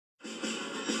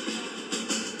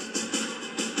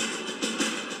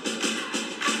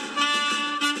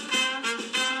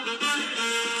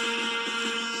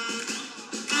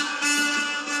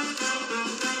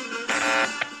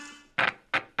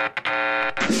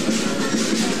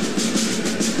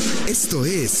Esto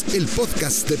es el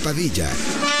podcast de Padilla,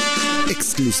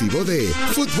 exclusivo de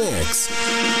Footbox.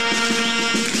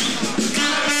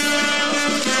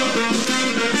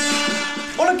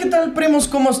 Hola, ¿qué tal, primos?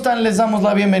 ¿Cómo están? Les damos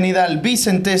la bienvenida al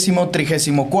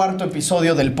 34º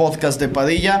episodio del podcast de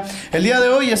Padilla. El día de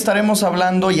hoy estaremos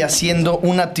hablando y haciendo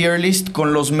una tier list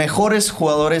con los mejores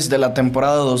jugadores de la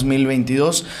temporada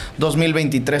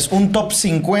 2022-2023. Un top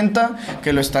 50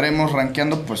 que lo estaremos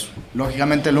rankeando, pues,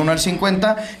 lógicamente el 1 al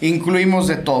 50. Incluimos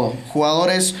de todo.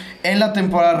 Jugadores en la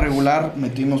temporada regular,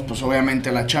 metimos pues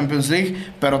obviamente la Champions League,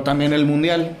 pero también el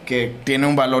Mundial, que tiene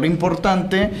un valor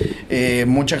importante.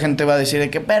 Mucha gente va a decir de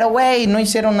que, pero güey, no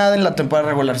hicieron nada en la temporada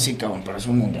regular. Sí, cabrón, pero es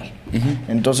un Mundial.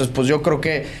 Entonces, pues yo creo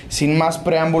que sin más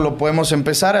preámbulo podemos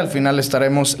empezar. Al final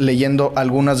estaremos leyendo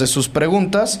algunas de sus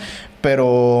preguntas,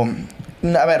 pero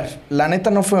a ver, la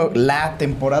neta no fue la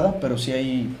temporada, pero sí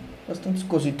hay bastantes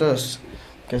cositas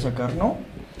que sacar, ¿no?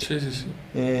 Sí.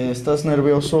 ¿Estás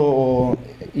nervioso o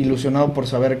ilusionado por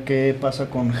saber qué pasa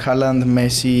con Haaland,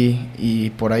 Messi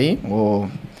y por ahí? ¿O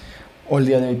el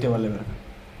día de hoy te vale verga?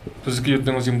 Pues es que yo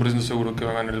tengo 100% seguro que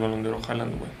va a ganar el Balón de Oro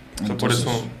Haaland, güey. O sea, Entonces,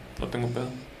 por eso no tengo pedo.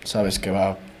 Sabes que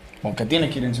va, o que tiene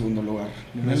que ir en segundo lugar.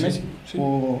 ¿Messi? Sí.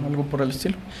 O algo por el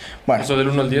estilo. Bueno. O sea, del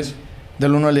 1 al 10.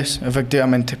 Del 1 al 10,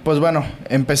 efectivamente. Pues bueno,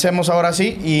 empecemos ahora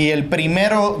sí. Y el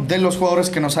primero de los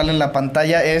jugadores que nos sale en la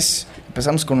pantalla es...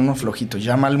 Empezamos con uno flojito,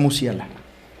 Jamal Musiala.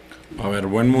 A ver,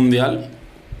 buen mundial.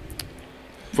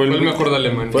 Fue el mejor de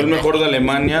Alemania. Fue el mejor de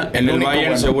Alemania. En el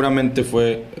Bayern bueno. Seguramente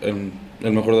fue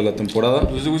el mejor de la temporada.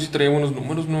 Pues ese güey sí traía buenos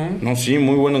números, ¿no? No, sí,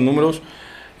 muy buenos números.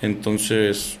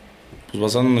 Entonces, pues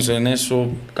basándonos en eso,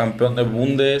 campeón de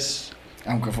Bundes.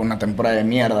 Aunque fue una temporada de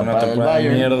mierda Una para temporada el de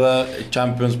Bayern. mierda.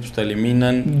 Champions, pues te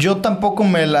eliminan. Yo tampoco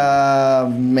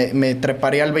me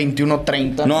treparía al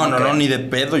 21-30. No, ni de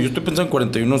pedo. Yo estoy pensando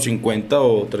en 41-50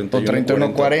 o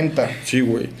 31-40. 31-40. Sí,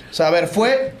 güey. O sea, a ver,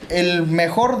 fue el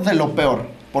mejor de lo peor.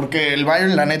 Porque el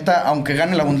Bayern, la neta, aunque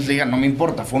gane la Bundesliga, no me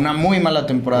importa. Fue una muy mala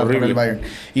temporada para el Bayern.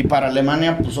 Y para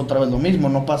Alemania, pues otra vez lo mismo.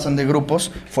 No pasan de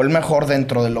grupos. Fue el mejor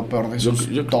dentro de lo peor de esos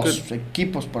yo creo dos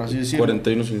equipos, por así decirlo.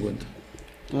 41-50.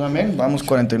 ¿Tú también? Vamos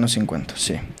 41-50,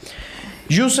 sí.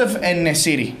 Youssef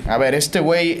En-Nesyri. A ver, este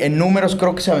güey en números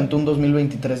creo que se aventó un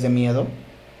 2023 de miedo.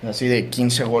 Así de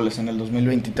 15 goles en el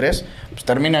 2023. Pues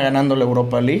termina ganando la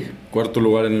Europa League. Cuarto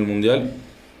lugar en el mundial.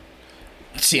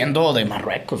 Siendo de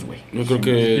Marruecos, güey. Yo creo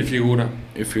que... Y figura.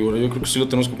 Yo creo que sí lo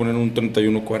tenemos que poner un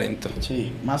 31-40.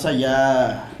 Sí, más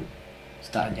allá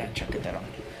está ya chaqueterón.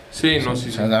 Sí, no, sí.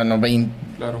 O sea, no, 20.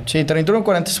 Claro. Sí,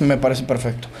 31-40 me parece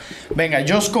perfecto. Venga,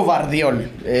 Josko Vardiol.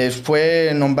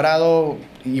 Fue nombrado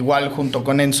igual junto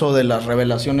con Enzo de las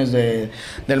revelaciones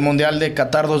del Mundial de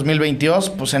Qatar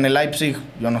 2022. Pues en el Leipzig,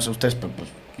 yo no sé ustedes, pero pues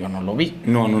yo no lo vi.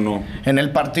 No. En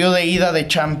el partido de ida de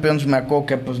Champions me acuerdo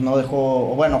que pues no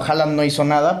dejó... Bueno, Haaland no hizo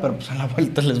nada, pero pues en la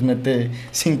vuelta les mete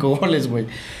 5 goles, güey.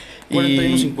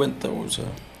 41-50, o sea...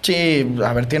 Sí,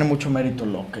 a ver, tiene mucho mérito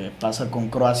lo que pasa con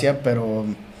Croacia, pero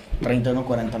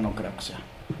 31-40 no creo que sea.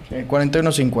 Sí,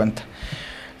 41-50.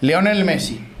 Lionel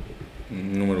Messi.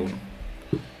 Número 1.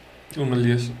 1 al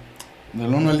 10.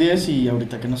 Del 1 al 10 y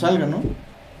ahorita que nos salga, ¿no?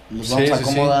 Los vamos Sí,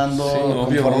 acomodando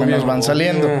obvio, conforme nos van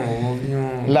saliendo.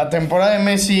 Obvio. La temporada de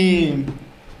Messi...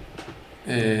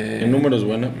 En números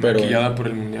buena, pero... Maquillada por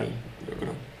el Mundial, yo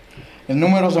creo. En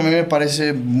números a mí me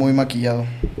parece muy maquillado.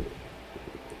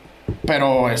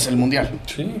 Pero es el Mundial.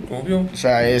 Sí, obvio. O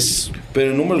sea, es...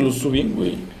 Pero en números lo hizo bien,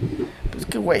 güey. Pues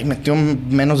que, güey, metió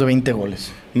menos de 20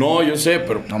 goles. No, yo sé,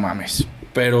 pero... No mames.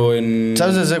 Pero en...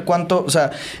 ¿Sabes desde cuánto? O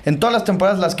sea, en todas las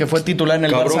temporadas las que fue titular en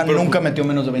el Cabrón, Barça, pero... nunca metió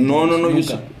menos de 20 No, goles. yo Nunca.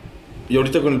 sé. Y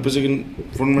ahorita con el PSG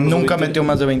fueron menos Nunca de 20. metió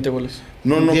más de 20 goles.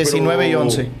 No, 19 pero... y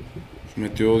 11.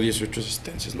 Metió 18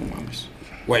 asistencias, no mames.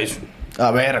 Güey,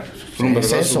 A ver, Fue un es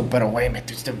vergazo. eso, pero güey,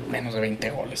 metiste menos de 20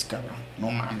 goles, cabrón. No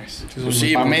mames. Pues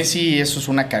sí, Para pues- Messi eso es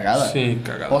una cagada. Sí,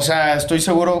 cagado. O sea, estoy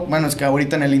seguro, bueno, es que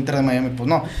ahorita en el Inter de Miami, pues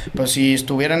no. Pero si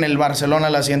estuviera en el Barcelona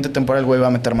la siguiente temporada, el güey va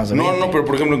a meter más de 20. No, pero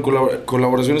por ejemplo en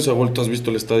colaboraciones a gol, ¿tú has visto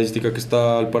la estadística que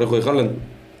está al parejo de Haaland?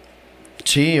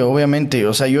 Sí, obviamente.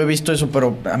 O sea, yo he visto eso,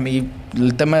 pero a mí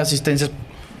el tema de asistencias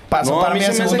pasa No, para a mí mí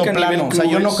a se me hace segundo que a plano. nivel O sea,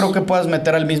 yo no clubes- creo que puedas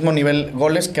meter al mismo nivel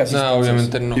goles que asistencias. No,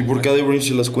 obviamente no. ¿Y por qué a De Bruyne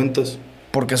si las cuentas?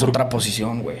 Porque es otra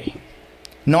posición, güey.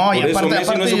 No, y Por eso aparte,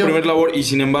 Messi no es su yo- primer labor y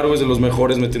sin embargo es de los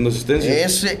mejores metiendo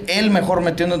asistencias. es el mejor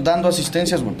dando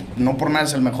asistencias, güey. No por nada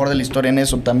es el mejor de la historia en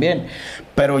eso también.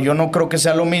 Pero yo no creo que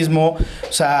sea lo mismo,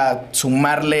 o sea,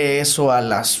 sumarle eso a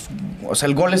las... O sea,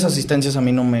 el goles, asistencias a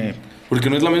mí no me... Porque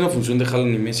no es la misma función de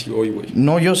Haaland y Messi hoy, güey.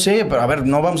 No, yo sé, pero a ver,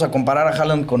 no vamos a comparar a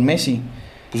Haaland con Messi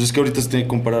Pues es que ahorita se tiene que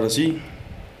comparar así.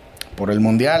 por el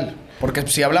Mundial. Porque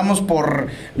si hablamos por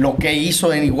lo que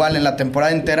hizo igual en la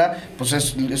temporada entera, pues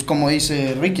es como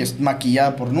dice Ricky, es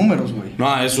maquillada por números, güey.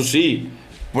 No, eso sí.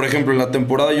 Por ejemplo, en la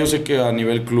temporada yo sé que a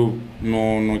nivel club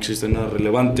no existe nada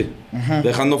relevante. Ajá.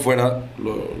 Dejando fuera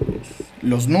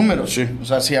Los números. Sí. O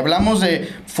sea, si hablamos de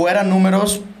fuera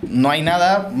números, no hay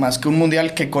nada más que un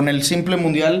mundial que con el simple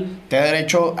mundial te da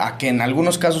derecho a que en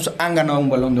algunos casos han ganado un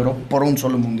Balón de Oro por un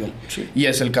solo mundial. Sí. Y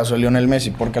es el caso de Lionel Messi,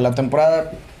 porque la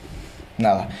temporada,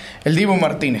 nada. El Dibu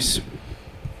Martínez.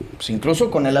 Pues incluso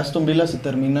con el Aston Villa se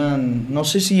terminan, no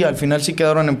sé si al final sí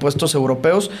quedaron en puestos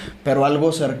europeos, pero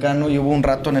algo cercano, y hubo un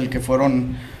rato en el que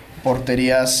fueron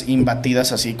porterías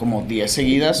imbatidas así como 10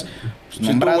 seguidas. Pues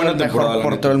nombrado el mejor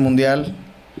portero del mundial.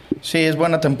 Sí, es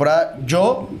buena temporada.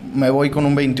 Yo me voy con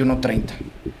un 21-30.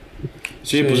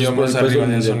 Sí, pues yo es por más el peso arriba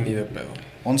del de eso mundial. ni de pedo.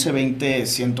 11-20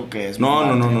 siento que es. No,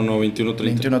 muy alto.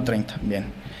 21-30. 21-30, bien.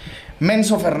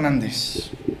 Menzo Fernández.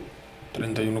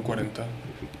 31-40.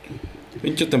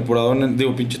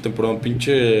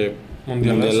 Pinche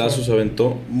mundialazo se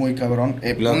aventó. Muy cabrón.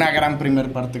 Una gran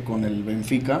primer parte con el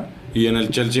Benfica. Y en el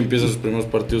Chelsea empieza sus primeros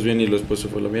partidos bien y después se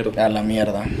fue a la mierda. A la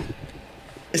mierda.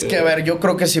 Es que, a ver, yo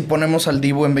creo que si ponemos al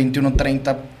Dibu en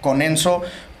 21-30 con Enzo,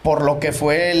 por lo que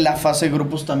fue la fase de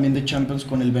grupos también de Champions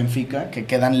con el Benfica, que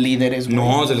quedan líderes, güey.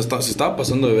 No, se estaba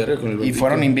pasando de verga con el Benfica. Y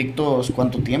fueron invictos,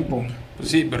 ¿cuánto tiempo? Pues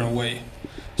sí, pero güey.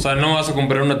 O sea, no vas a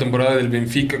comparar una temporada del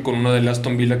Benfica con una del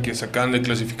Aston Villa que se acaban de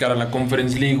clasificar a la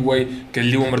Conference League, güey. Que el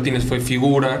Dibu Martínez fue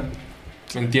figura.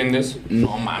 ¿Me entiendes?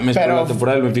 No mames, pero la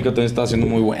temporada del Benfica también estaba siendo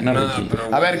muy buena, Ricky.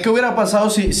 A ver, ¿qué hubiera pasado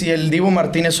si el Dibu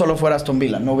Martínez solo fuera Aston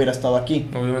Villa? No hubiera estado aquí.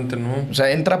 Obviamente no. O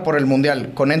sea, entra por el Mundial.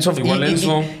 Con Enzo... Igual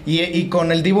Enzo. Y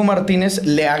con el Dibu Martínez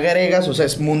le agregas... O sea,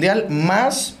 es Mundial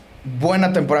más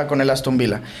buena temporada con el Aston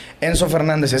Villa. Enzo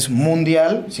Fernández es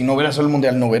Mundial. Si no hubiera sido el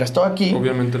Mundial, no hubiera estado aquí.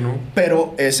 Obviamente no.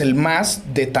 Pero es el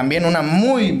más de también una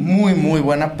muy, muy, muy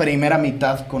buena primera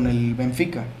mitad con el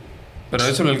Benfica. Pero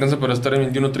eso le alcanza para estar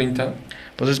en 21-30.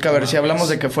 Pues es que a ver, si hablamos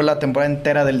de que fue la temporada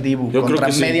entera del Dibu Yo contra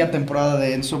creo que media sí. temporada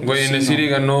de Enzo, pues Güey, en el City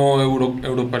ganó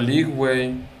Europa League,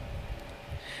 güey.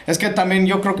 Es que también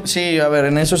yo creo que... Sí, a ver,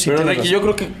 en eso sí. Pero tienes Ricky, razón.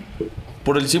 yo creo que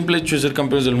por el simple hecho de ser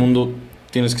campeones del mundo,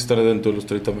 tienes que estar dentro de los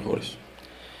 30 mejores.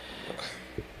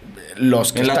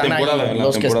 Los que En la están temporada, ahí, en la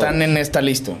los que temporada. están en esta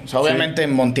lista. O sea, obviamente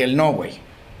Montiel no, güey.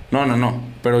 No.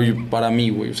 Pero para mí,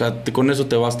 güey. O sea, con eso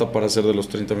te basta para ser de los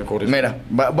 30 mejores. Mira,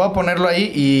 voy a ponerlo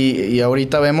ahí y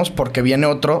ahorita vemos porque viene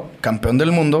otro campeón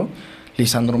del mundo,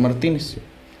 Lisandro Martínez.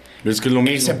 Es que es lo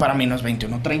mismo. Ese para mí no es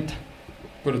 21-30,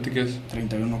 ¿Pero ti qué es?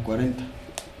 31-40.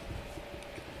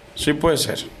 Sí puede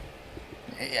ser.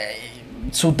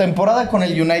 Su temporada con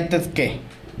el United, ¿qué?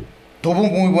 Tuvo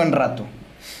un muy buen rato.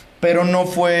 Pero no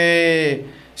fue...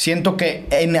 Siento que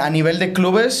a nivel de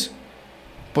clubes,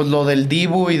 pues lo del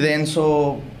Dibu y de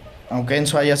Enzo, aunque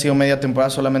Enzo haya sido media temporada,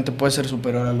 solamente puede ser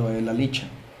superior a lo de la Licha.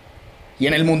 Y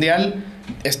en el Mundial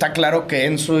está claro que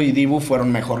Enzo y Dibu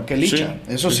fueron mejor que Licha.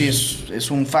 Sí, Eso sí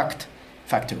es un factor.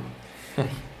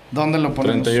 ¿Dónde lo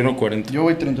ponemos? 31-40. Yo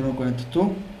voy 31-40.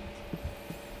 ¿Tú?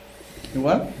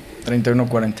 ¿Igual?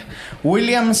 31-40.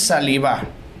 William Saliba.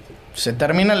 Se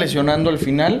termina lesionando al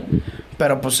final,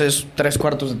 pero pues es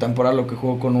 3/4 de temporada lo que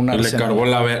jugó con un Y le Arsenal. cargó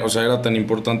la verga. O sea, era tan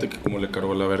importante que como le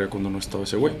cargó la verga cuando no estaba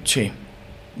ese güey. Sí.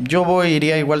 Yo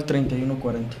iría igual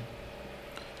 31-40.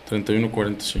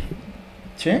 31-40, sí.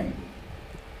 ¿Sí?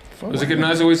 O sea que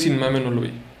nada, ese güey sin mame no lo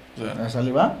vi. O sea, ¿A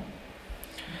Saliba?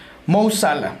 Mo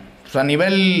Salah. Pues a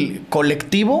nivel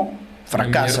colectivo,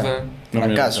 fracasa. mierda. Una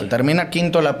mierda, Fracaso. sí. Termina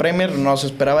quinto la Premier, no se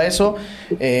esperaba eso.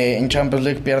 En Champions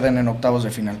League pierden en octavos de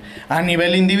final. A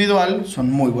nivel individual,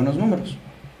 son muy buenos números.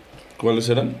 ¿Cuáles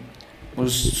eran?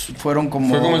 Pues fueron como...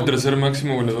 Fue como el tercer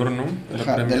máximo goleador, ¿no?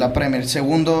 De la Premier.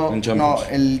 Segundo... En Champions.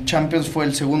 No, el Champions fue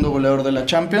el segundo goleador de la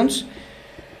Champions.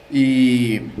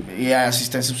 Y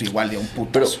asistencias igual de un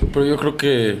putazo. Pero yo creo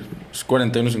que es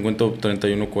 41-50 o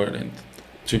 31-40.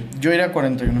 Sí. Yo iría a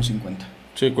 41-50.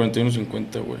 Sí,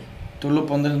 41-50, güey. ¿Tú lo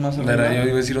pondrías más arriba? Mira, yo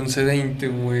iba a decir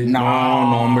 11-20, güey.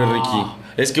 No, hombre, Ricky.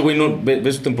 Es que, güey, no,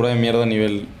 ve su temporada de mierda a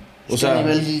nivel... O sea, a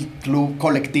nivel club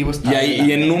colectivo está...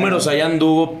 y en números ahí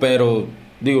anduvo, pero...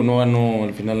 Digo, no ganó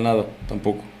al final nada,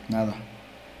 tampoco. Nada.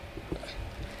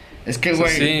 Es que, O sea,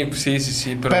 güey...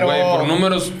 sí. Pero, güey, por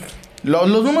números... Los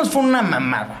números fueron una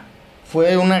mamada.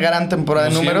 Fue una gran temporada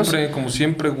de números. Como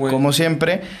siempre, güey. Como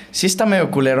siempre. Sí está medio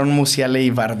culerón Musiala y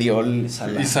Bardiol. Y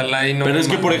Salah y no. Pero es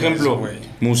que, por ejemplo, güey.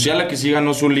 Musiala que sí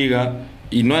ganó su liga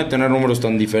y no de tener números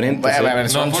tan diferentes. Bueno, a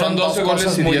ver, No, fueron 12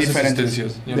 goles y 10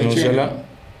 asistencias. ¿De Musiala.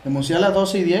 ¿De Musiala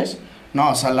 12 y 10?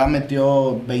 No, Salah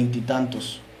metió 20 y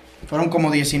tantos. Fueron como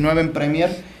 19 en Premier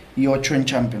y 8 en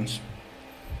Champions.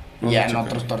 No, Ya no en checa.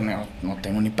 otros torneos no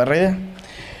tengo ni perra idea.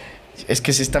 Es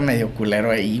que sí está medio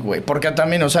culero ahí, güey. Porque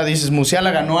también, o sea, dices,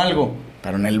 Musiala ganó algo,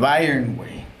 pero en el Bayern, güey.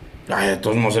 Ay, de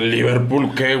todos modos, el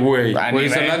Liverpool, ¿qué, güey? Güey,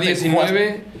 Salah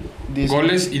 19 19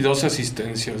 goles y 2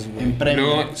 asistencias, güey. En Premier.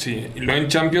 Luego, sí. Y luego en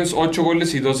Champions, 8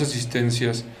 goles y 2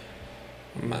 asistencias.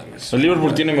 Mames. El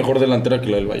Liverpool tiene mejor delantera que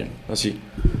la del Bayern, así.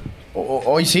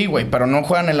 Hoy sí, güey, pero no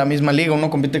juegan en la misma liga. Uno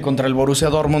compite contra el Borussia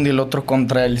Dortmund y el otro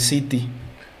contra el City.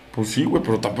 Pues sí, güey,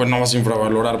 pero tampoco no vas a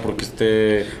infravalorar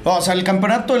porque O sea, el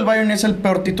campeonato del Bayern es el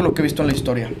peor título que he visto en la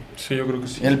historia. Sí, yo creo que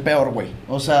sí. El peor, güey.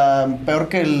 O sea, peor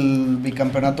que el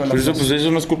bicampeonato de la Pero eso, FIFA. pues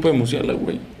eso no es culpa de Musiala,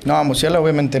 güey. No, Musiala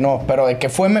obviamente no, pero de que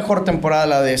fue mejor temporada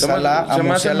la de Salah a Se me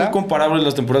hacen Musiala. muy comparables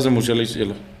las temporadas de Musiala y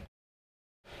Cielo.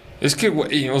 Es que,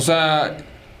 güey, o sea,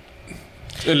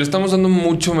 le estamos dando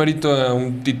mucho mérito a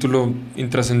un título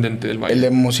intrascendente del Bayern. El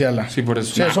de Musiala. Sí, por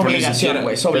eso. Sí, es Pero obligación,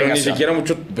 güey, es Pero ni obligación. siquiera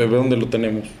mucho ve dónde lo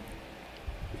tenemos.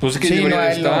 Pues es que Sí, debería no,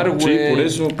 de él no. estar, güey. Sí, por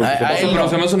eso. Pero A- ¿qué a pasa? él Pero no.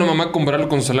 se me hace una mamá compararlo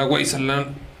con Salah, güey. Salah,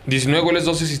 19 goles,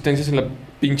 12 asistencias en la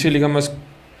pinche liga más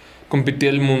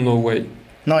competida del mundo, güey.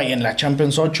 No, y en la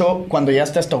Champions 8, cuando ya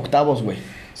hasta octavos, güey.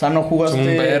 O sea, no Es jugaste. un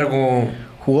vergo.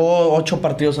 Jugó 8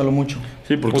 partidos a lo mucho.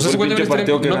 Sí, porque Pues ese fue el güey pinche debe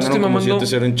partido estar- que no te ganaron estoy como mamando.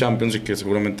 7-0 en Champions y que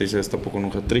seguramente ahí se destapó con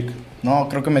un hat-trick. No,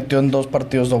 creo que metió en 2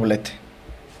 partidos doblete.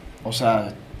 O sea.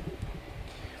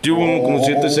 Sí, hubo uno como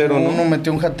 7-0, Uno ¿no?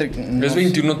 metió un hat-trick. No Es sé.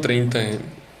 21-30,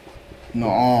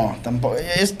 No, tampoco.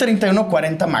 Es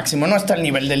 31-40 máximo. No está al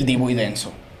nivel del Dibu y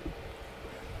Denso.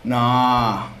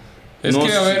 No. Es No,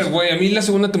 que, a sí, ver, sí. güey, a mí la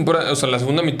segunda temporada, o sea, la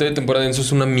segunda mitad de temporada de Enzo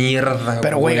es una mierda.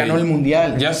 Pero, güey, ganó el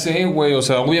mundial. Ya sé, güey, o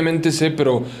sea, obviamente sé,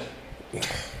 pero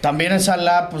También el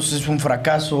Salah, pues es un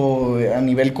fracaso a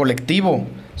nivel colectivo.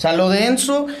 O sea, lo de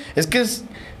Enzo es que es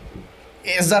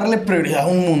darle prioridad a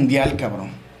un mundial, cabrón.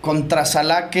 Contra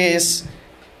Salah, que es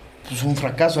pues, un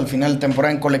fracaso al final de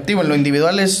temporada en colectivo. En lo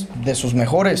individual es de sus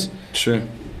mejores. Sí.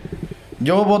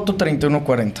 Yo voto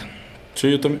 31-40. Sí,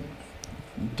 yo también.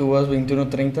 ¿Tú vas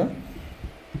 21-30?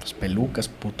 Pues pelucas,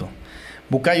 puto.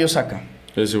 Bukayo Saka,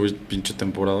 Ese güey, pinche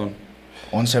temporada.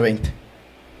 11-20.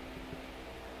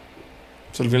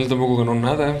 pues, al final tampoco ganó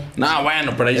nada. No,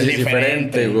 bueno, pero ahí sí es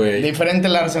diferente, güey. Diferente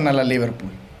el Arsenal a Liverpool.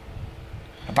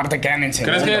 Aparte quedan en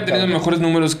segundo. ¿Crees que haya tenido cabrón. mejores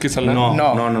números que Salah? No.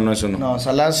 No, eso no. No,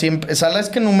 Salah siempre... Salah es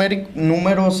que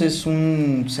números es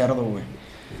un cerdo, güey.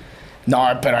 No,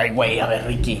 pero ay, güey, a ver,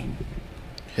 Ricky.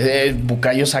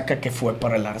 Bukayo Saka que fue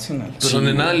para el Arsenal. Pero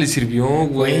de nada le sirvió,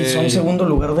 güey. Güey, son segundo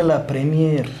lugar de la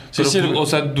Premier. Pero, Sí, o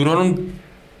sea, duraron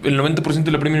el 90%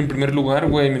 de la Premier en primer lugar,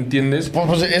 güey, ¿me entiendes?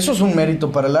 Pues eso es un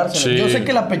mérito para el Arsenal. Sí. Yo sé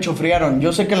que la pechofriaron,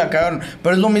 yo sé que la cagaron,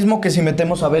 pero es lo mismo que si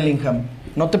metemos a Bellingham.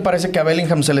 ¿No te parece que a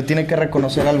Bellingham se le tiene que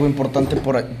reconocer algo importante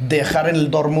por dejar en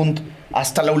el Dortmund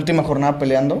hasta la última jornada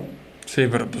peleando? Sí,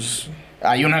 pero pues...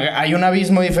 Hay un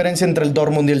abismo de diferencia entre el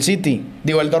Dortmund y el City.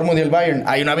 Digo, el Dortmund y el Bayern.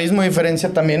 Hay un abismo de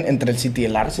diferencia también entre el City y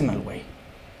el Arsenal, güey.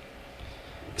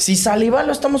 Si Saliba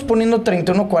lo estamos poniendo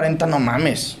 31-40, no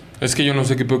mames. Es que yo no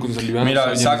sé qué puedo con Saliba. Mira,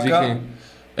 o sea, ya les Saka dije,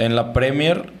 en la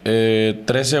Premier,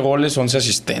 13 goles, 11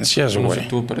 asistencias, no güey. se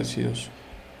tuvo parecidos.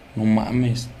 No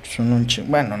mames. Son un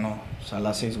Bueno, no.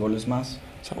 Salah 6 goles más.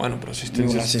 O sea, bueno, pero Digo,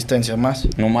 asistencias. una asistencia más.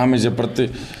 No mames, y aparte,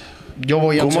 Yo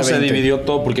voy a ¿cómo se 11-20. dividió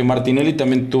todo? Porque Martinelli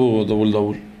también tuvo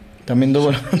double-double. También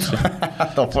doble.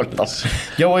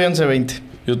 Yo voy 11-20.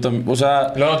 Yo también, o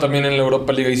sea, Luego también en la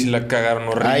Europa League ahí sí la cagaron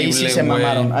horrible, Ahí sí se güey.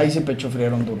 mamaron. Ahí sí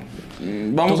pechofriaron duro.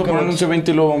 vamos ¿Tú a qué poner un votas? 11-20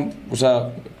 y luego, o sea,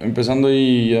 empezando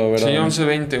ahí a ver. Sí, a-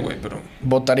 11-20, güey, pero...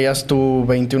 ¿Votarías tú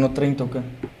 21-30 o qué?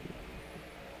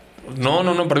 No,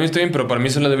 para mí está bien, pero para mí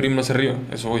se la debería ir más arriba.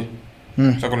 Eso voy.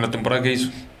 O sea, con la temporada que hizo.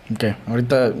 Ok,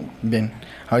 ahorita, bien.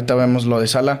 Ahorita vemos lo de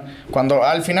Salah. Cuando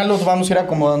al final los vamos a ir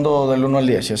acomodando del 1 al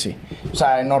 10 y así. O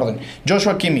sea, en orden.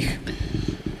 Joshua Kimmich.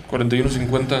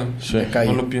 41-50. Sí.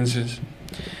 No lo pienses.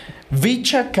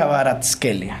 Vicha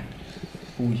Kvaratskhelia.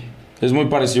 Uy. Es muy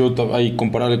parecido ahí,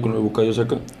 comparable con el de Bukayo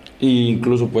Saka. E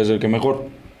incluso puede ser que mejor.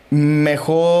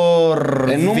 Mejor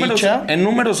En números, Vicha. en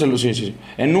números se lo, sí.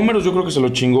 En números yo creo que se lo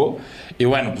chingó. Y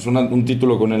bueno, pues un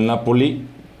título con el Napoli,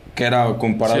 que era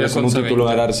comparable Sí, es con un 11-20. título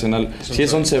del Arsenal. Sí,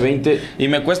 es 11-20. Y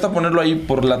me cuesta ponerlo ahí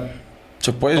por la...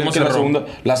 Se puede decir ¿Cómo que cerró?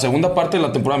 la segunda parte de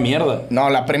la temporada mierda. No,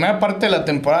 la primera parte de la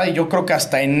temporada y yo creo que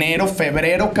hasta enero,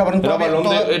 febrero, cabrón. Era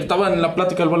Todavía, estaba en la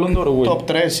plática del Balón de Oro, güey. top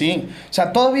 3, sí. O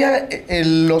sea, todavía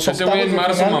los Ese octavos güey en de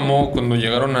marzo final mamó cuando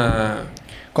llegaron a...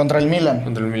 contra el Milan.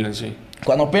 Contra el Milan, sí.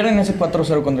 Cuando pierden ese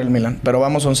 4-0 contra el Milan. Pero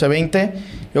vamos 11-20.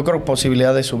 Yo creo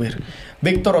posibilidad de subir.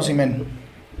 Víctor Osimhen.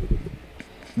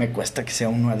 Me cuesta que sea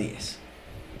 1-10.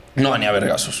 No, ni a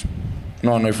vergazos.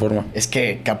 No hay forma. Es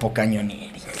que Capo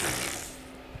Cañonieri.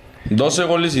 12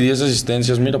 goles y 10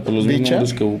 asistencias. Mira, pues los mismos ¿Vicha?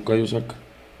 números que Bukayo Saka.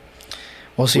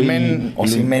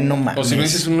 Osimhen no mames. Osimhen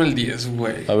es 1 al 10,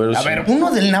 güey. A ver,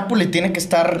 uno del Napoli tiene que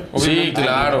estar... Sí,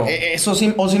 claro.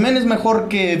 Osimhen es mejor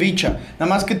que Vicha. Nada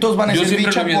más que todos van a decir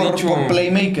Vicha por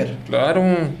playmaker. Claro.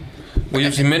 Güey,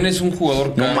 Osimhen es un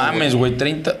jugador caro. No mames, güey.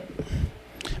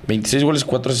 26 goles,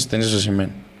 4 asistencias a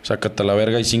Osimhen. Sácate a la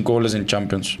verga y 5 goles en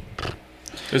Champions.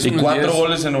 Y 4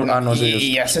 goles en...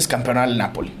 Y haces campeón al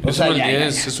Napoli. Es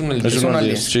 1 al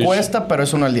 10. Sí. Cuesta, pero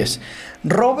es 1 al 10.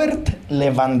 Robert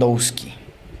Lewandowski.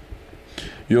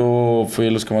 Yo fui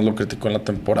de los que más lo criticó en la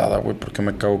temporada, güey, porque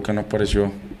me cago que no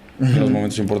apareció en los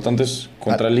momentos importantes.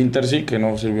 Contra el Inter sí, que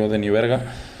no sirvió de ni verga.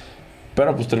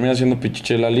 Pero pues termina siendo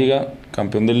pichiche de la liga,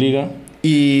 campeón de liga.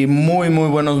 Y muy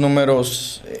buenos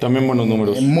números. También buenos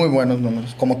números. Muy buenos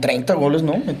números. Como 30 goles,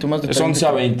 ¿no? Metió más de 30. Es 11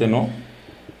 a 20, ¿no?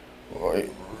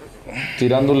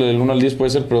 Tirándole del 1 al 10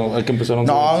 puede ser, pero hay que empezar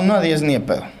 11 a 20. No, 1 a 10 ni de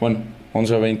pedo. Bueno,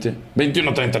 11 a 20.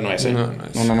 21 a 30 no es, ¿eh?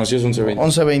 No, sí es 11 a 20.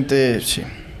 11 a 20, sí.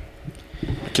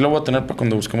 Aquí lo voy a tener para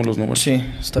cuando busquemos los números. Sí,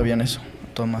 está bien eso.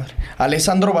 Toda madre.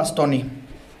 Alessandro Bastoni.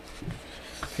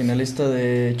 Finalista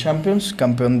de Champions,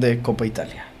 campeón de Copa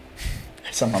Italia.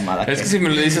 Esa mamada. Es que si me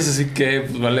lo dices así que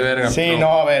pues vale verga. Sí, no,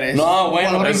 a ver, es un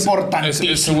jugador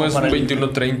importantísimo. Ese güey es un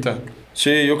 21-30.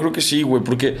 Sí, yo creo que sí, güey,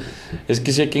 porque es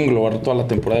que sí hay que englobar toda la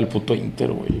temporada del puto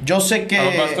Inter, güey. Yo sé que...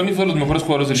 Bastoni fue de los mejores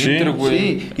jugadores del Inter, güey.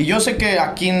 Sí, y yo sé que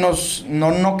aquí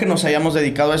no que nos hayamos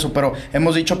dedicado a eso, pero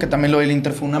hemos dicho que también lo del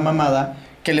Inter fue una mamada,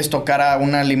 que les tocara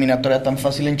una eliminatoria tan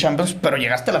fácil en Champions, pero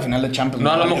llegaste a la final de Champions.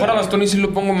 No, a lo mejor a Bastoni sí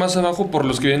lo pongo más abajo por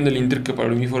los que vienen del Inter, que para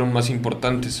mí fueron más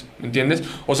importantes, ¿me entiendes?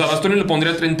 O sea, a Bastoni le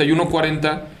pondría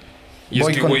 31-40... Y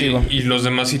voy es que, contigo. Güey, y los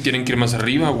demás sí tienen que ir más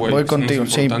arriba, güey. Voy contigo,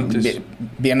 sí.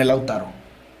 Viene Lautaro.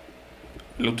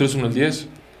 Lautaro es 1 al 10.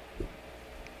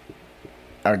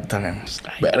 Ahorita vemos.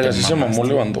 Verga, sí se mamó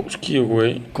Lewandowski,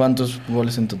 güey. ¿Cuántos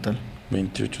goles en total?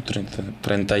 28, 30,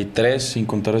 33 sin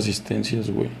contar asistencias,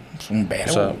 güey. Es un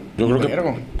vergo. O sea, yo creo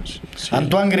vergo. Sí.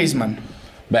 Antoine Griezmann.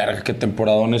 Verga, qué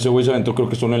temporadón. Ese güey se aventó, creo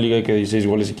que es una liga de que 16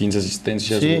 goles y 15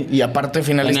 asistencias. Sí, güey. Y aparte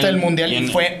finalista del Mundial y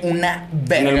fue una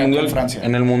verga en Francia.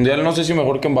 En el Mundial no sé si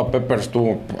mejor que Mbappé, pero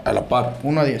estuvo a la par.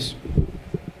 1 a 10.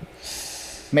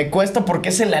 Me cuesta porque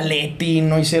es el Atleti,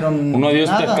 no hicieron 1 a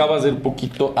 10 te acabas de ir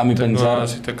poquito, a mi pensar. No,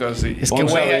 sí te acabas, sí. Es que,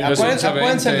 güey,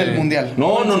 acuérdense del Mundial.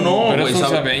 No. Pero es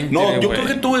 11 a 20, no, yo creo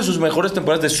que tuvo de sus mejores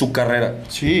temporadas de su carrera.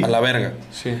 Sí. A la verga.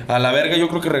 Sí. A la verga, yo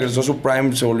creo que regresó a su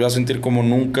prime, se volvió a sentir como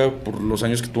nunca por los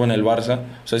años que tuvo en el Barça.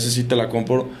 O sea, ese sí te la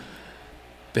compro.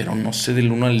 Pero no sé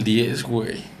del 1 al 10,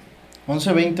 güey. 11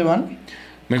 a 20 van.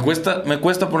 Me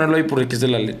cuesta ponerlo ahí porque es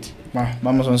del Atleti.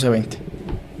 Vamos 11 a 20.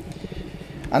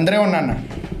 André Onana.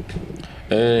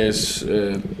 Es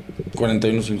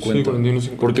 41-50. Sí, 41-50.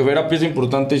 Porque Vera pieza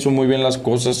importante, hizo muy bien las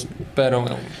cosas. Pero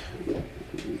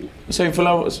se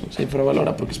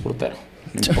infravalora porque es portero.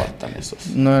 No importan esos.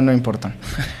 No importan.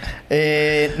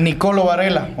 Nicolo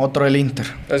Varela, otro del Inter.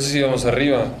 Ese sí vamos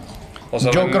arriba. O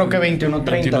sea, yo creo que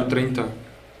 21-30. 21-30.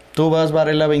 ¿Tú vas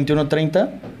Varela 21-30?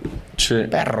 Sí.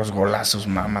 Perros golazos,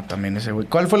 mama, también ese güey.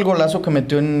 ¿Cuál fue el golazo que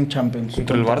metió en Champions?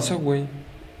 Contra el Barça, güey.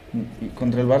 Y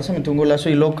contra el Barça metió un golazo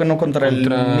y luego que no contra el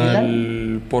Milan.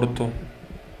 El Porto.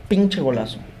 Pinche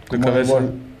golazo. De cabeza.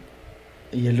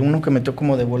 Y el uno que metió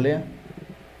como de volea.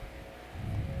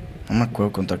 No me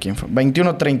acuerdo contra quién fue.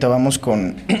 21-30, vamos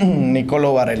con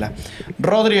Nicolo Varela.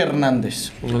 Rodri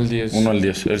Hernández. 1 al 10. 1 al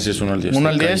 10. Él sí es 1 al 10. 1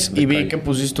 al 10 y vi que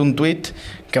pusiste un tweet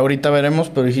que ahorita veremos,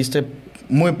 pero dijiste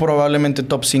muy probablemente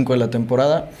top 5 de la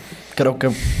temporada. Creo que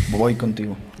voy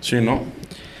contigo. Sí, ¿no?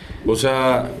 O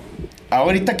sea...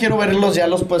 Ahorita quiero verlos ya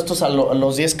los puestos a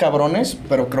los 10 cabrones,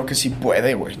 pero creo que sí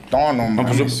puede, güey. No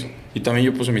mames. Pues, y también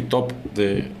yo puse mi top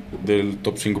del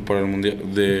top 5 para el Mundial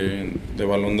de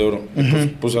Balón de Oro. Y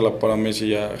puse a la para Messi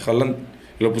y a Haaland.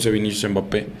 Y luego puse Vinicius,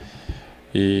 Mbappé.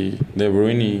 Y De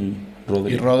Bruyne y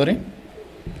Rodri. ¿Y Rodri?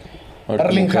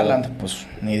 Erling Haaland, pues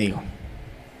ni digo.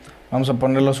 Vamos a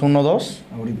ponerlos 1-2.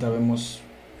 Ahorita vemos.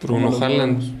 Pero uno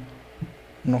Haaland.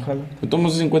 ¿Uno Haaland?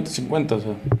 Entonces 50-50, o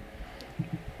sea.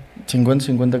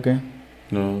 ¿50-50 qué?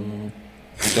 No.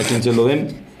 A quien se lo den.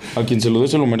 A quien se lo dé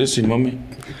se lo merece, sin mame.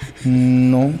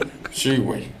 No. Sí,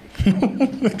 güey.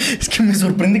 Es que me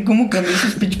sorprende cómo cambió ese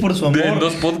speech por su amor. En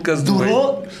 2 podcasts, güey.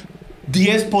 Duró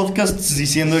 10 podcasts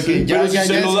diciendo que ya es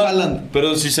Haaland.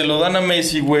 Pero si se lo dan a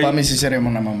Messi, güey. Para mí sí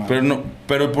seremos una mamá. Pero no.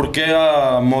 Pero ¿por qué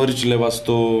a Modric le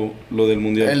bastó lo del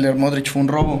Mundial? El de Modric fue un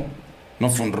robo. No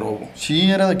fue un robo. Sí,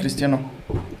 era de Cristiano.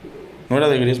 ¿No era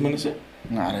de Griezmann ese?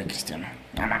 No, era de Cristiano.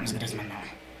 No mames, Griezmann no.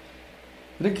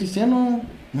 Era de Cristiano.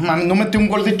 No mames, no metió un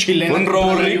gol de chileno. Fue un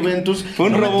robo, de Juventus. Fue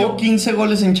un robo. Metió 15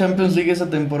 goles en Champions League esa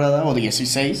temporada, o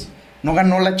 16. ¿No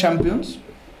ganó la Champions?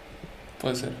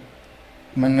 Puede ser.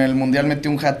 En el Mundial metió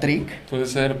un hat-trick. Puede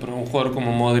ser, pero un jugador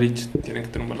como Modric tiene que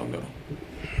tener un Balón de Oro.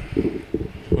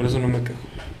 Por eso no me quejo.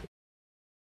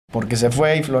 Porque se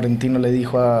fue y Florentino le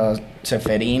dijo a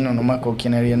Seferino, no me acuerdo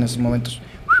quién era en esos momentos.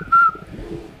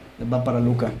 Va para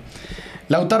Luca.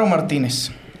 Lautaro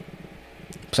Martínez.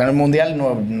 Pues en el Mundial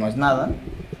no es nada.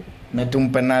 Mete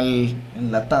un penal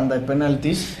en la tanda de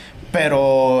penaltis.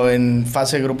 Pero en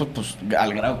fase de grupos, pues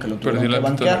al grado que lo tuvieron que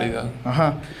banquear.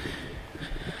 Ajá.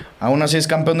 Aún así es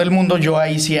campeón del mundo. Yo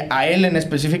ahí sí, a él en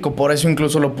específico, por eso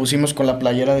incluso lo pusimos con la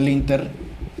playera del Inter.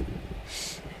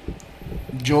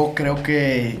 Yo creo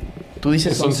que... Tú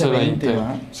dices 11-20,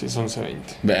 ¿verdad? Sí, es 11-20.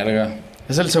 Verga.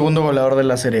 Es el segundo goleador de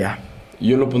la Serie A.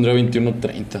 Yo lo pondría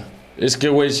 21-30. Es que,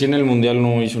 güey, sí en el Mundial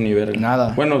no hizo ni verga.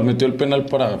 Nada. Bueno, metió el penal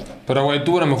para... Pero, güey,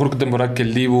 tuvo una mejor temporada que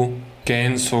el Dibu, que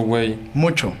Enzo, güey.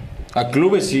 Mucho. A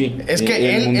clubes sí. Es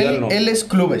que él es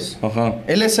clubes. Ajá.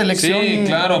 Él es selección. Sí,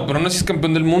 claro, pero no es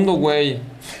campeón del mundo, güey.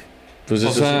 Pues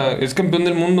o sea, sí. es campeón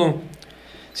del mundo.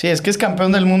 Sí, es que es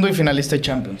campeón del mundo y finalista de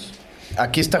Champions.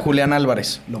 Aquí está Julián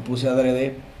Álvarez. Lo puse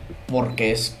adrede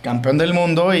porque es campeón del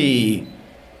mundo y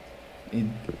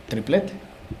triplete.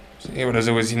 Sí, pero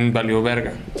ese güey sí valió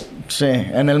verga. Sí,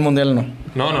 en el Mundial no.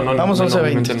 No. Vamos a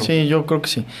 11-20. No. Sí, yo creo que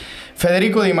sí.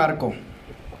 Federico Di Marco.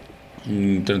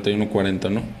 31-40,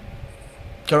 ¿no?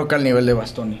 Creo que al nivel de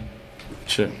Bastoni.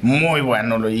 Sí. Muy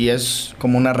bueno, y es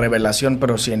como una revelación,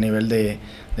 pero sí a nivel de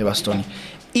Bastoni.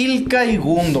 Ilkay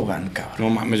Gundogan, cabrón. No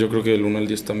mames, yo creo que del 1 al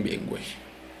 10 también, güey.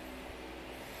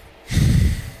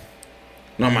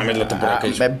 No mames, la temporada que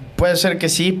hizo. Puede ser que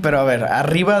sí, pero a ver,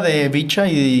 arriba de Bicha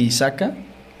y Saka.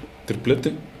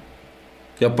 Triplete.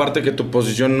 Y aparte que tu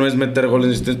posición no es meter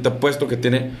goles, te apuesto que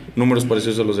tiene números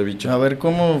parecidos a los de Bicha. A ver,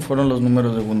 ¿cómo fueron los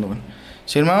números de Gundogan?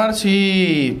 Sin mamar,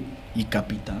 sí... Y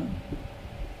capitán.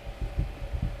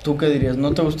 ¿Tú qué dirías?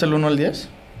 ¿No te gusta el 1 al 10?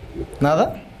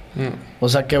 ¿Nada? No. O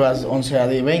sea que vas 11 a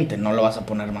 20. No lo vas a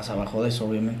poner más abajo de eso,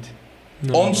 obviamente.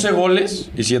 No. 11 goles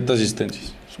y 7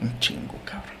 asistencias. Es un chingo,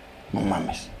 cabrón. No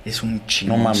mames. Es un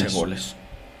chingo, No mames. 11 goles.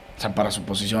 O sea, para su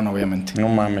posición, obviamente. No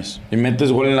mames. Y metes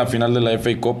gol en la final de la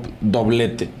FA Cup,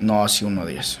 doblete. No, así 1 a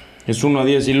 10. Es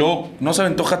 1-10. Y luego no se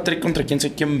aventó hat-trick contra quién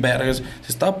sé quién vergas.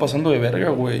 Se estaba pasando de verga,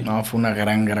 güey. No, fue una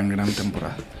gran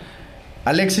temporada.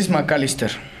 Alexis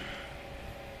McAllister.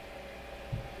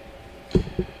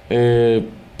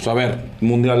 Pues a ver,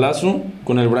 mundialazo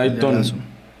con el Brighton. Mundialazo.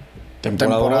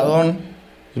 Temporadón.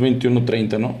 Es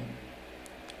 21-30, ¿no?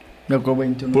 Yo creo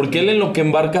 21. Porque él en lo que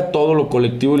embarca todo, lo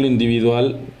colectivo y lo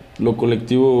individual, lo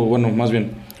colectivo, bueno, más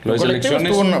bien, Lo las colectivo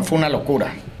elecciones. fue una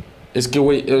locura. Es que,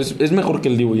 güey, es mejor que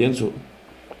el Dibu y Enzo.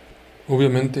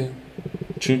 Obviamente.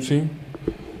 Sí.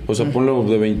 O sea, ponlo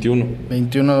de 21.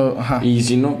 21, ajá. Y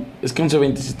si no, es que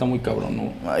 11-20 sí está muy cabrón,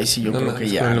 ¿no? Ay, sí, yo No, creo no, que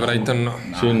es ya. Con el Brighton no.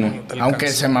 Sí, no. te alcanza. Aunque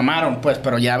se mamaron, pues,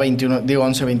 pero ya 21, digo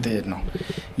 11-20, no.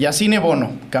 Yacine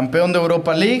Bono, campeón de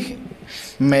Europa League,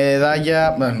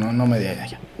 medalla, bueno, no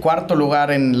medalla, cuarto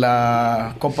lugar en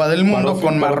la Copa del Mundo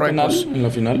con Marruecos. ¿En la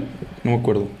final? No me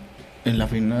acuerdo. En la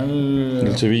final...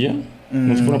 ¿El Sevilla?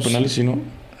 ¿No se fueron sí. penales, sí, no?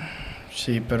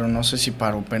 Sí, pero no sé si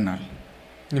paró penal,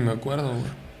 Ni me acuerdo, güey.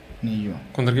 ni yo.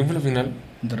 ¿Contra quién fue la final?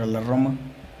 Contra la Roma,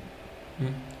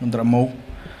 contra Mou.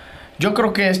 Yo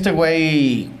creo que este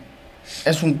güey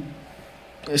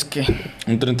es que...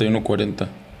 Un 31-40.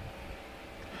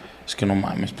 Es que no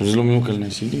mames, pues es lo mismo que el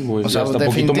Nesiri, güey. O sea, hasta poquito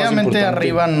más definitivamente importante.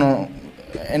 arriba no...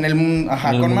 En el, ajá,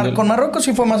 En el Mundial. con Marruecos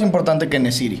sí fue más importante que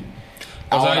Nesiri.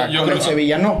 O sea, Ahora, yo con creo el que-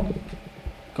 Sevilla no.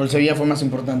 Con el Sevilla fue más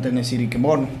importante Nesiri que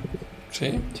Bono.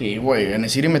 Sí. Sí, güey.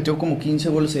 Nesiri metió como 15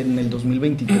 goles en el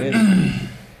 2023.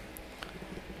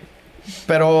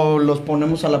 Pero los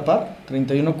ponemos a la par,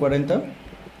 31-40.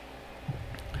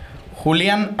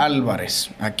 Julián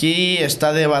Álvarez. Aquí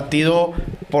está debatido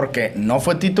porque no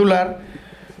fue titular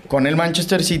con el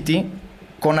Manchester City.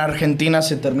 Con Argentina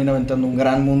se termina aventando un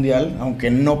gran mundial, aunque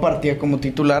no partía como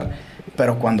titular,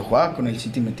 pero cuando jugaba con el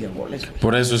City metía goles, güey.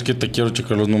 Por eso es que te quiero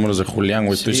checar los números de Julián,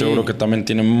 güey. Estoy Sí. seguro que también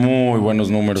tiene muy buenos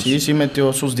números. Sí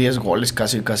metió sus 10 goles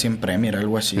casi en Premier,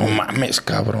 algo así. No mames,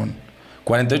 cabrón.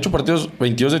 48 partidos,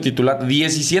 22 de titular,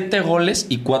 17 goles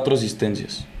y 4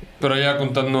 asistencias. Pero ya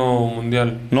contando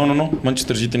mundial. No.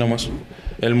 Manchester City nada más.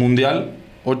 El Mundial,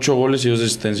 8 goles y 2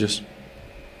 asistencias.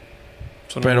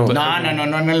 Son Pero- un- No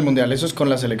en el Mundial, eso es con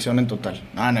la selección en total.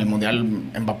 En el Mundial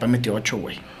Mbappé metió 8,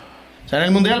 güey. O sea, en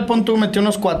el Mundial pon tú metió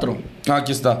unos 4. Ah,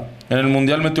 aquí está. En el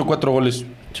Mundial metió 4 goles.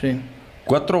 Sí.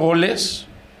 4 goles.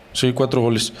 Sí, 4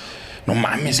 goles. No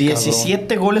mames,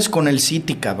 17 goles con el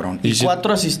City, cabrón. Y Y si-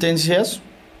 4 asistencias.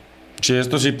 Sí,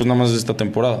 esto sí, pues nada más de esta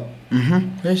temporada.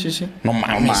 Sí. No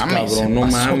mames, se cabrón. No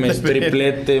pasó mames. de ver.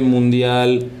 Triplete,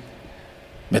 Mundial.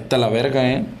 Vete a la verga,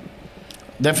 ¿eh?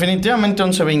 Definitivamente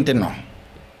 11-20 no.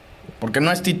 Porque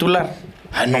no es titular.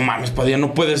 Ay, no mames, Padilla,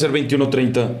 no puede ser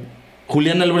 21-30.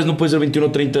 Julián Álvarez no puede ser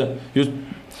 21-30.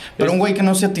 Pero un güey que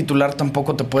no sea titular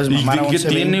tampoco te puedes mamar a 11-20. ¿Qué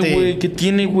tiene, güey? ¿Qué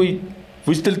tiene, güey?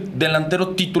 Fuiste el delantero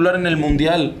titular en el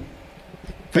Mundial.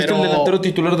 Fuiste el delantero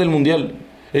titular del Mundial.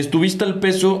 Estuviste al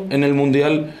peso en el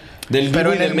Mundial del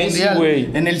Pero Dibu y en de el Messi, Mundial, güey.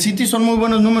 en el City son muy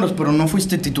buenos números, pero no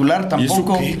fuiste titular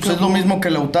tampoco. qué, Pues es lo mismo que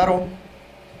Lautaro.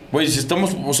 Güey, si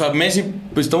estamos... O sea, Messi...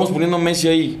 Pues estamos poniendo a Messi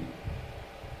ahí.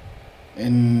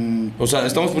 O sea,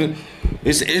 estamos poniendo...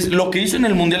 Lo que hizo en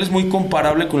el Mundial es muy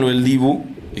comparable con lo del Dibu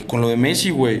y con lo de Messi,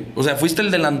 güey. O sea, fuiste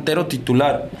el delantero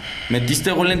titular.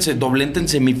 Metiste doblete en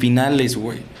semifinales,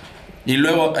 güey. Y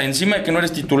luego, encima de que no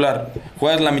eres titular,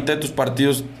 juegas la mitad de tus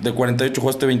partidos de 48,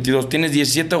 jugaste 22, tienes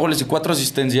 17 goles y 4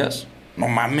 asistencias. No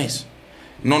mames.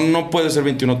 No puede ser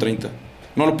 21-30.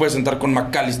 No lo puedes sentar con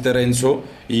McAllister, Enzo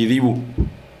y Dibu.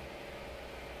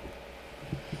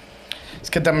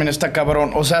 Es que también está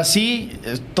cabrón. O sea, sí,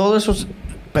 todo eso...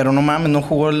 Pero no mames, no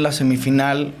jugó la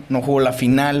semifinal, no jugó la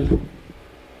final.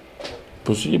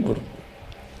 Pues sí, pero...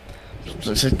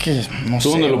 Pues es que no sé,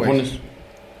 ¿Tú dónde lo güey. pones,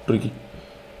 Ricky?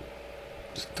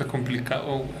 Está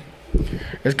complicado, güey.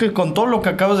 Es que con todo lo que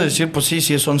acabas de decir, pues sí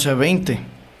es 11-20.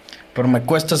 Pero me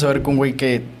cuesta saber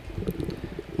que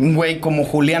un güey como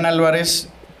Julián Álvarez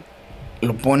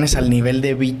lo pones al nivel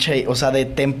de Bicha, o sea, de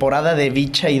temporada de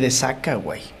Bicha y de Saca,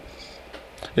 güey.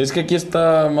 Es que aquí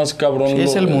está más cabrón. Sí,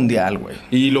 es el mundial, güey.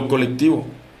 Y lo colectivo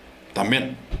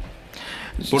también.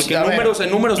 Porque Sí,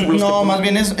 en números... No, más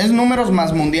bien es números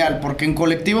más mundial. Porque en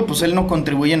colectivo, pues él no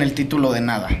contribuye en el título de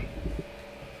nada.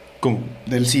 ¿Cómo?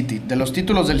 Del City. De los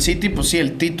títulos del City, pues sí,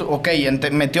 el título... Ok,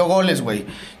 metió goles, güey.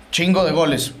 Chingo de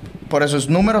goles. Por eso es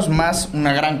números más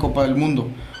una gran Copa del Mundo.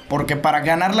 Porque para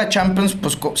ganar la Champions,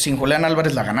 pues sin Julián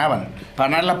Álvarez la ganaban. Para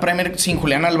ganar la Premier, sin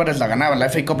Julián Álvarez la ganaban. La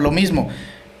FA Cup lo mismo.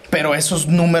 Pero esos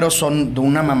números son de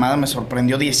una mamada. Me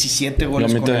sorprendió 17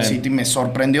 goles con el City. Me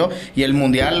sorprendió. Y el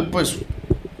Mundial, pues,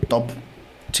 top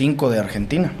 5 de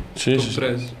Argentina. Sí, Top sí.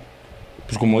 3.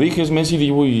 Pues como dije, es Messi,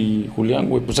 Dibu y Julián,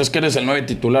 güey. Pues es que eres el 9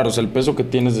 titular. O sea, el peso que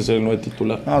tienes de ser el 9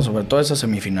 titular. No, sobre todo esa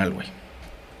semifinal, güey.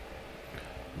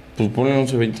 Pues ponen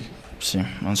 11-20. Sí,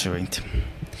 11-20.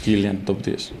 Kylian, top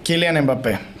 10. Kylian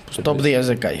Mbappé. Pues top 10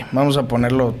 de calle. Vamos a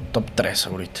ponerlo top 3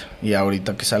 ahorita. Y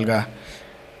ahorita que salga...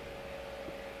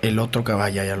 El otro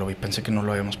caballo, ya lo vi, pensé que no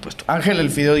lo habíamos puesto. Ángel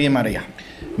El Fideo Di María.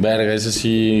 Verga, ese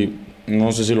sí...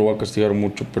 No sé si lo voy a castigar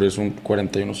mucho, pero es un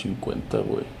 41-50,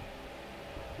 güey.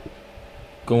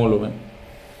 ¿Cómo lo ven?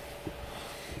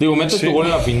 Digo, metes tu gol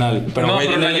en la final. Pero, No, güey,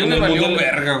 pero la Juve valió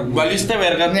verga, güey. Valiste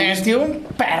verga, tú. Metió un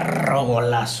perro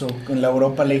golazo en la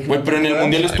Europa League. Güey, pero en el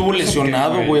Mundial estuvo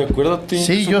lesionado, güey, acuérdate.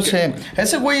 Sí, yo sé.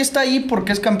 Ese güey está ahí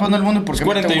porque es campeón del mundo y porque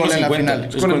mete un gol en la 41-50. final.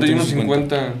 Es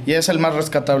 41-50. Y es el más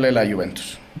rescatable de la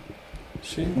Juventus.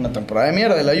 Sí, Una temporada de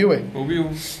mierda de la Juve. obvio.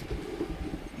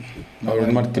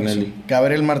 Gabriel Martinelli.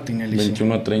 Gabriel Martinelli, sí.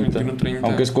 21-30. 21-30.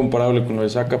 Aunque es comparable con lo de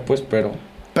Saka, pues, pero...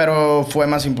 Pero fue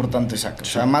más importante Saka. O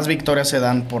sea, más victorias se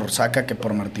dan por Saka que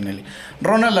por Martinelli.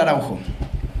 Ronald Araujo.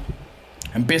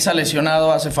 Empieza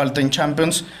lesionado, hace falta en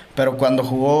Champions, pero cuando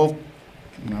jugó,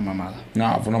 una mamada.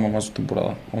 No, fue una mamá su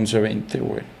temporada. 11-20,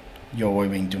 güey. Yo voy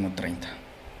 21-30.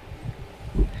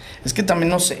 Es que también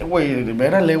no sé, güey.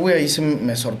 Ver a Lewy ahí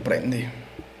me sorprende.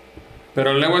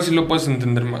 Pero el Lewa sí lo puedes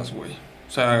entender más, güey.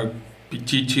 O sea,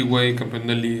 Pichichi, güey, campeón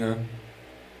de liga.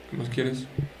 ¿Qué más quieres?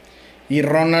 Y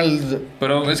Ronald,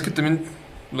 Pero es que también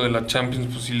lo de la Champions,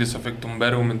 pues sí les afecta un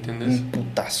verbo, ¿me entiendes? un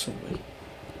putazo, güey.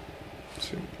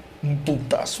 Sí. Un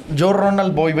putazo. Yo,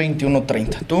 Ronald, voy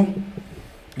 21-30. ¿Tú?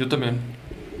 Yo también.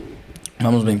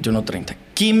 Vamos 21-30.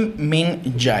 Kim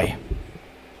Min Jae.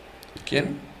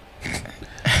 ¿Quién?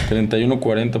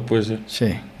 31-40 puede ser.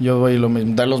 Sí, yo voy lo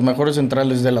mismo. De los mejores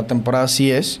centrales de la temporada sí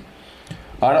es.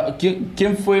 Ahora,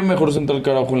 ¿quién fue el mejor central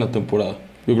que Araujo en la temporada?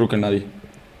 Yo creo que nadie.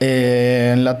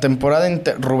 En la temporada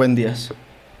Rubén Díaz.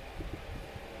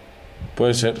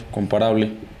 Puede ser,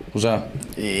 comparable. O sea,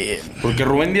 porque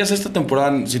Rubén Díaz esta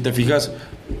temporada, si te fijas...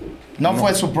 No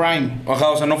fue su prime. Ajá,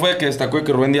 o sea, no fue que destacó y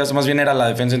que Rubén Díaz más bien era la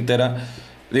defensa entera.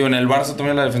 Digo, en el Barça también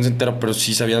era la defensa entera, pero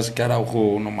sí sabías que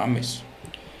Araujo, no mames.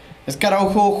 Es que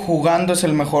Araujo jugando es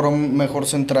el mejor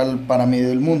central para mí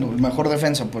del mundo. El mejor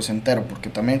defensa, pues entero. Porque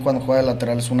también cuando juega de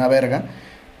lateral es una verga.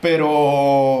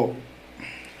 Pero...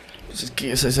 Pues es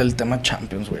que ese es el tema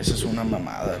Champions, güey. Eso es una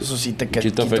mamada. Eso sí te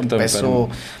quita un peso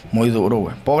muy duro,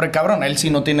 güey. Pobre cabrón. Él sí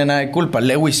no tiene nada de culpa.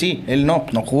 Lewis sí. Él no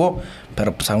jugó.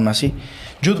 Pero pues aún así.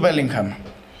 Jude Bellingham.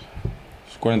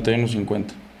 41-50.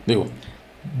 Digo.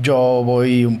 Yo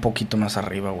voy un poquito más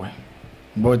arriba, güey.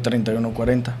 Voy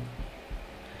 31-40.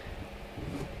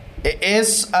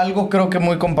 Es algo creo que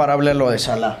muy comparable a lo de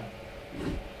Salah.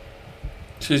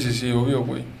 Sí, obvio,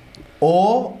 güey.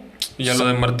 O... Y a lo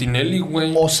de Martinelli,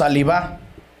 güey. O Saliba.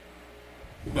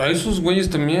 A esos güeyes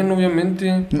también,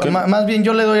 obviamente. Más bien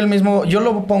yo le doy el mismo... Yo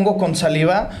lo pongo con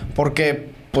Saliba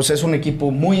porque pues es un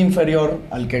equipo muy inferior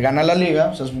al que gana la liga.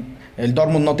 O sea, el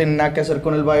Dortmund no tiene nada que hacer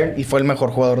con el Bayern y fue el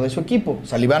mejor jugador de su equipo.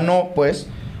 Saliba no, pues...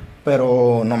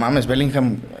 Pero no mames,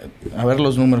 Bellingham... A ver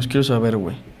los números, quiero saber,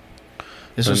 güey.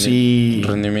 Eso sí...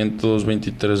 Rendimiento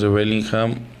 2.23 de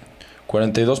Bellingham.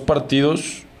 42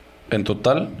 partidos en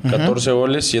total, 14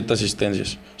 goles, 7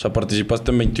 asistencias. O sea,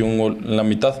 participaste en 21 goles, en la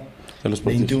mitad de los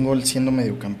partidos. 21 goles siendo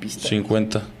mediocampista.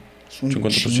 50. Es un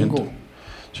 50%. chingo.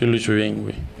 Sí, lo hizo bien,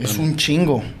 güey. Es un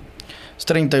chingo. Es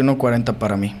 31-40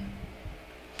 para mí.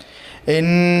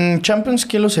 En Champions,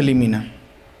 ¿quién los elimina?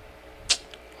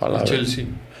 El Chelsea.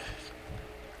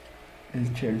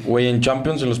 El Chelsea. Güey, en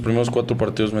Champions en los primeros 4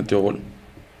 partidos metió gol.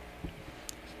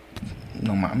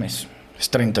 No mames.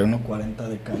 Es 31-40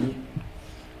 de Cali.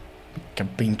 Qué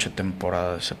pinche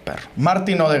temporada de ese perro.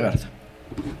 Martin Odegaard.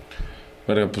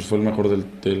 Verga, pues fue el mejor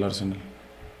del Arsenal.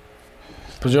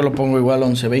 Pues yo lo pongo igual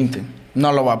 11-20.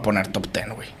 No lo va a poner top 10,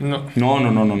 güey. No.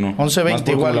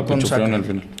 11-20 igual la con Saka. al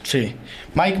final. Sí.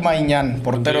 Mike Maignan,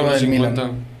 portero del Milan.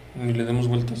 Ni le demos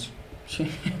vueltas. Sí.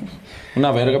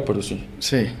 Una verga, pero sí.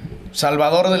 Sí.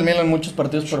 Salvador del Milan en muchos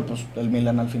partidos, pero pues el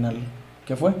Milan al final,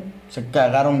 ¿qué fue? Se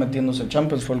cagaron metiéndose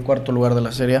Champions, fue el 4º lugar de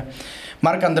la Serie.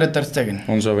 Marc-André Ter Stegen.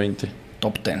 11-20.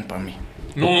 Top 10 para mí.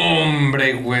 No,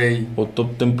 hombre, güey. O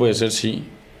top 10 puede ser, sí.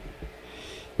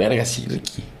 Verga, sí,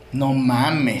 Ricky. No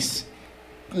mames.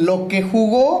 Lo que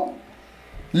jugó,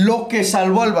 lo que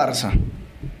salvó al Barça.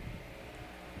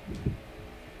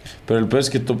 Pero el peor es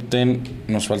que top 10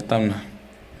 nos falta una.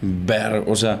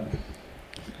 O sea,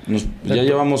 ya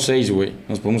llevamos 6, güey.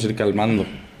 Nos podemos ir calmando.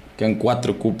 Quedan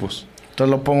 4 cupos. Entonces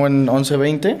lo pongo en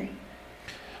 11-20.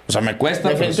 O sea, me cuesta.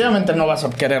 Definitivamente no vas a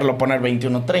quererlo poner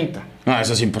 21-30. No,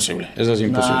 eso es imposible.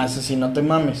 No, eso sí, no te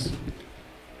mames.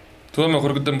 ¿Tuvo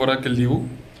mejor temporada que el Dibu?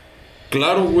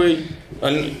 Claro, güey.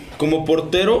 Como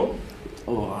portero.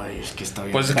 Ay, es que está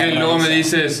bien. Pues es que luego me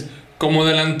dices, como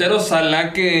delantero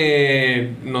Salah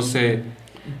que, no sé,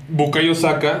 Bukayo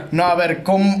Saka. No, a ver,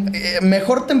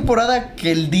 mejor temporada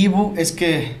que el Dibu es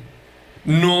que...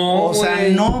 No, o sea,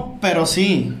 no, pero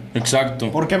sí.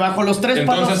 Exacto. Porque bajo los 3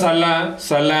 palos... Entonces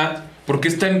Salah, ¿por qué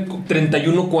está en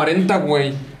 31-40,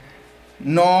 güey?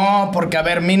 No, porque a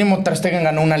ver, mínimo Ter Stegen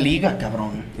ganó una liga,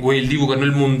 cabrón. Güey, el Dibu ganó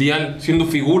el Mundial siendo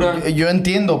figura. Yo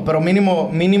entiendo, pero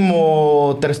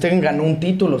mínimo Ter Stegen ganó un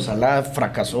título. Salah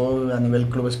fracasó a nivel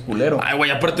clubes culero. Ay,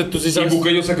 güey, aparte tú sí ¿Y sabes.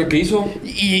 Bukayo Saka qué hizo?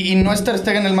 Y no es Ter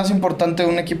Stegen el más importante de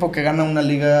un equipo que gana una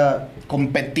liga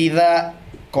competida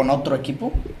con otro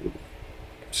equipo.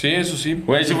 Sí, eso sí.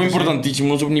 Güey, sí fue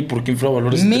importantísimo. Eso ni por qué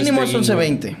infravalores. Mínimo es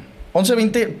 11-20.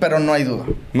 11-20, pero no hay duda.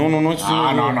 No.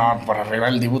 No, por arriba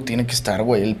el Dibu tiene que estar,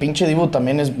 güey. El pinche Dibu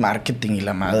también es marketing y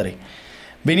la madre.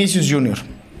 Vinicius Junior.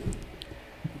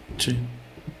 Sí.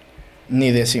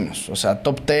 Ni decimos. O sea,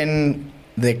 top 10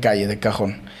 de calle, de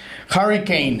cajón. Harry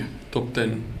Kane. Top 10.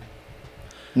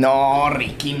 No,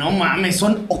 Ricky, no mames.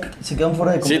 Se quedan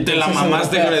fuera de Sí, competencias te la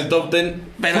mamaste europeas. con el top 10.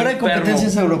 Fuera de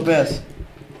competencias europeas.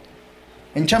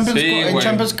 En Champions, Sí, en güey.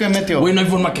 Champions, ¿qué metió? Güey, no hay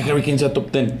forma que Harry Kane sea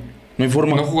top 10. No hay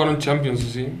forma. No jugaron Champions,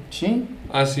 ¿sí? Sí.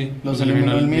 Ah, sí. Los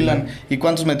eliminó el Milan. ¿Y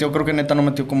cuántos metió? Creo que neta no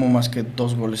metió como más que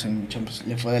 2 goles en Champions.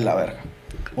 Le fue de la verga.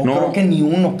 O No. creo que ni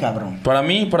uno, cabrón. Para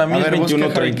mí A es ver, busca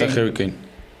 21-30 Harry Harry Kane.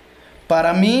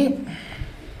 Para mí,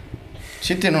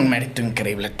 sí tiene un mérito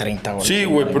increíble, 30 goles. Sí,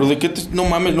 güey, pero ¿de qué te... No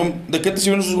mames, ¿de qué te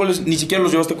sirven esos goles? Ni siquiera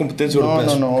los llevaste a competencias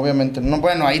europeas. No, obviamente. No,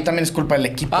 bueno, ahí también es culpa del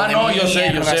equipo. Ah, de no, yo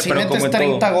sé, mierda. Si pero metes como en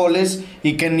 30 todo. goles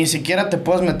y que ni siquiera te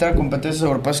puedas meter a competencias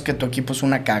europeas, es que tu equipo es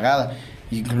una cagada.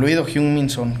 Incluido Heung-min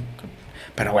Son.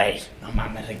 Pero, güey, no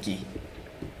mames, Ricky.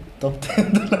 Top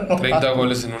 10 de la 30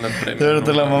 goles en una Premier. Pero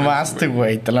te no la mames, mamaste,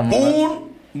 güey. Te la mamaste. Un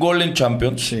gol en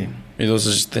Champions. Sí. Y 2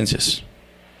 asistencias.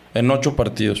 En 8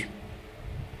 partidos.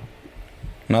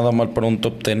 Nada mal para un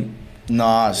top 10.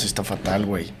 No, eso está fatal,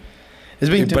 güey. Es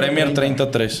Y 21. Premier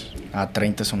 33.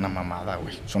 30 es una mamada,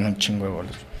 güey. Son un chingo de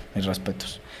goles. Mis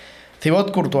respetos. Thibaut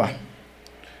Courtois.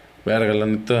 Verga, la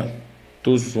neta.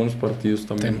 Tuvo sus buenos partidos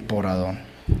también.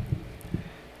 Temporadón.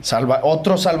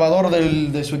 Otro salvador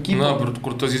de su equipo. No, pero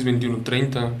Courtois sí es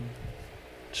 21-30.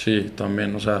 Sí,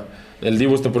 también. O sea, el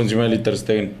Dibu está por encima del Ter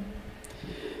Stegen.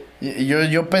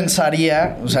 Yo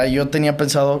pensaría, o sea, yo tenía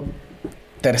pensado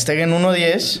Ter Stegen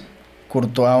 1-10,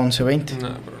 Courtois 11-20. No,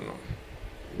 pero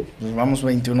no. Pues vamos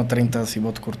 21-30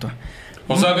 Thibaut Courtois.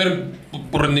 O sea, a ver,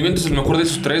 por rendimiento es el mejor de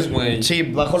esos 3, güey. Sí,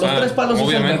 bajo O sea, los 3 palos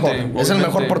es el mejor. Es el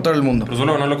mejor portero del mundo. Pero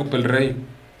solo ganó la Copa del Rey.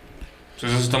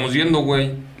 Pues eso estamos viendo,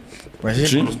 güey. Pues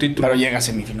sí, Con los títulos. pero llega a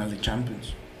semifinal de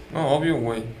Champions. No, obvio,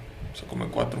 güey. Se come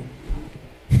 4.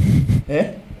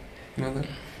 ¿Eh? Nada.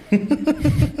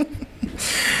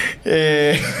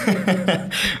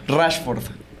 Rashford.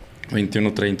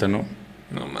 21-30, ¿no?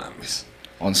 No mames.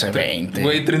 11-20.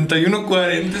 Güey,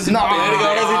 31-40 es No, verga.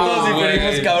 Ahora sí todos diferimos,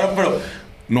 güey. cabrón, pero...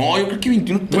 No, yo creo que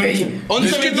 21-30. Güey, 11-20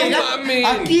 es que no llega- mames.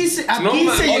 Aquí se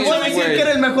llegó a decir güey. que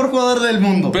era el mejor jugador del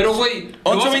mundo. Pero, güey,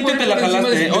 11-20 te la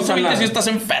jalaste. 11-20 Salah. sí estás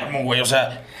enfermo, güey. O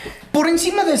sea... Por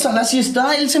encima de Salah sí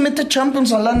está. Él se mete a Champions,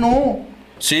 Salah no.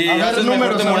 Sí, A ver, haces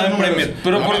números, mejor temporada a ver, en Premier. números.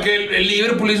 Pero porque el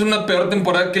Liverpool hizo una peor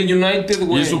temporada que el United, ¿Y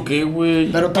güey. eso qué,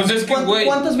 güey? Pero Pues también, es que, güey.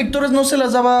 ¿cuántas victorias no se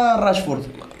las daba Rashford?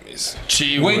 Mames.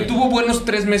 Sí, Güey, tuvo buenos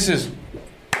 3 meses.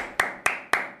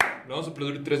 Vamos a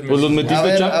aplaudir 3 meses. Pues los metiste A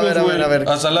ver, Champions, a ver, güey. a ver.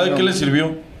 ¿A Salah de qué No. le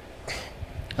sirvió?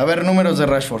 A ver, números de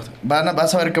Rashford.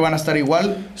 Vas a ver que van a estar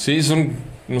igual. Sí, son,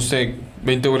 no sé,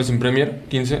 20 goles en Premier,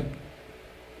 15.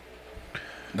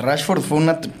 Rashford fue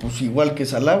pues igual que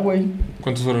Salah, güey.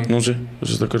 ¿Cuántos fueron? No sé,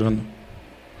 pues está cargando.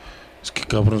 Es que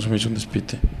cabrón, se me hizo un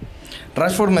despite.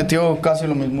 Rashford metió casi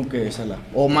lo mismo que Salah.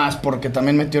 O más, porque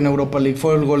también metió en Europa League.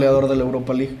 Fue el goleador de la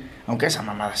Europa League. Aunque esa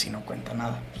mamada sí no cuenta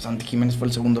nada. Pues Santi Jiménez fue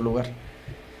el segundo lugar.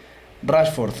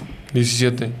 Rashford,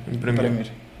 17 en Premier.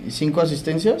 Premier. Y 5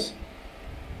 asistencias.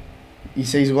 Y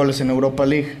 6 goles en Europa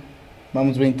League.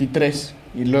 Vamos, 23.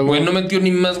 Y luego... Güey, no metió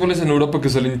ni más goles en Europa que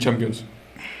salió en Champions.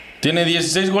 Tiene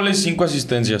 16 goles y 5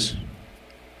 asistencias.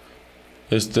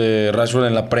 Rashford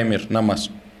en la Premier, nada más.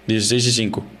 16 y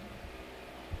 5.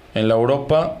 En la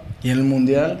Europa, Y en el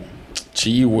Mundial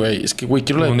sí, güey. Es que, güey,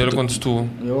 quiero ¿El la de mundial puto- cuántos tuvo?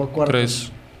 llegó a cuartos.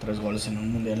 3. 3 goles en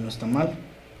un Mundial no está mal.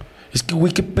 Es que,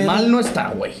 güey, qué pedo. Mal no está,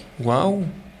 güey. Wow.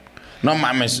 No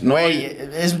mames, no. Güey,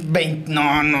 es 20. No,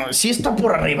 sí está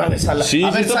por arriba de Salah. Sí, a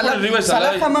sí ver, está por arriba de Salah.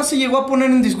 Salah jamás se llegó a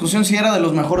poner en discusión si era de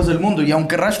los mejores del mundo. Y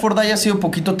aunque Rashford haya sido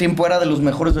poquito tiempo, era de los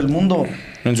mejores del mundo.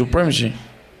 En su Premier, sí.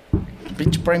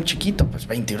 Pinche Prime chiquito, pues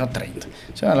 21-30.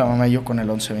 O sea, la mamá yo con el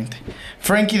 11-20.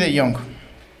 Frankie de Jong.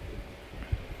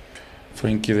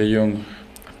 Frankie de Jong.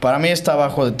 Para mí está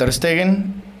abajo de Ter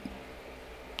Stegen.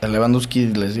 De Lewandowski,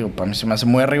 les digo, para mí se me hace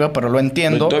muy arriba, pero lo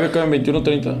entiendo. Todavía quedan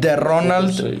 21-30. De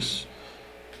Ronald. 6.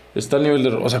 Está al nivel de...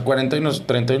 O sea,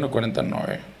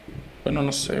 31-49. Bueno,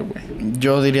 no sé, güey.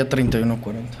 Yo diría 31-40.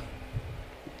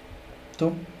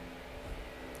 ¿Tú?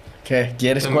 ¿Qué?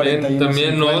 ¿Quieres También, 41-50?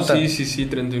 también, no, sí,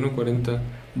 31-40.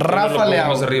 Rafa Yo no lo pongo Leao.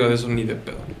 más arriba de eso ni de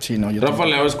pedo. Sí, no, yo Rafa tampoco.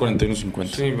 Leao es 41-50.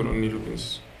 Sí, pero ni lo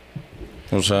piensas.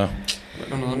 O sea...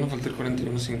 Bueno, nos van a faltar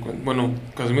 41-50. Bueno,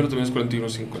 Casemiro también es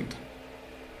 41-50.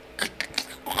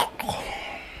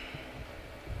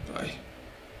 Ay.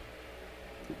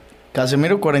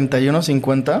 Casemiro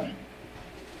 41-50.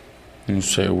 No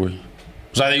sé, güey.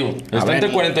 O sea, digo, está ver.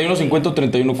 entre 41-50 o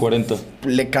 31-40.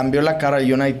 Le cambió la cara a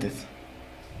United.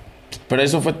 Pero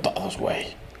eso fue todos, güey.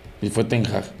 Y fue Ten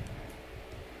Hag.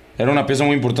 Era una pieza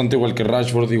muy importante, igual que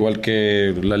Rashford, igual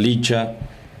que la Licha.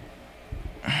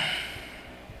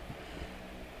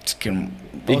 Es que...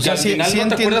 Y o que sea, al sí, final, sí ¿no te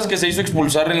entiendo acuerdas que se hizo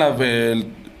expulsar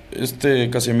en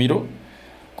Casemiro?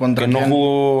 contra Que no quién.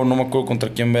 jugó, no me acuerdo contra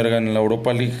quién verga, en la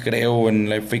Europa League, creo, o en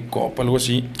la FA Cup, algo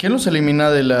así. ¿Quién los elimina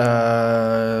de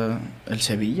la... El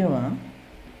Sevilla, va?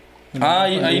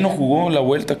 Ahí no jugó la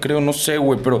vuelta, creo, no sé,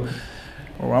 güey, pero...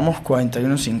 Vamos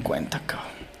 41-50, cabrón.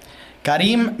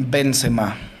 Karim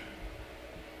Benzema.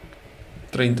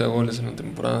 30 goles en la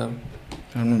temporada.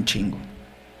 Son un chingo.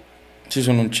 Sí,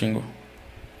 son un chingo.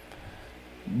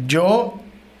 Yo...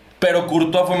 Pero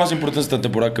Courtois fue más importante esta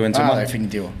temporada que Benzema.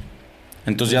 definitivo.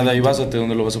 Entonces ya de ahí básate,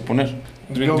 ¿dónde lo vas a poner?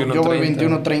 Yo voy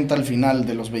 21-30. 21-30 al final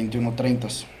de los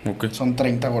 21-30. Ok. Son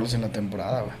 30 goles en la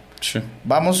temporada, güey. Sí.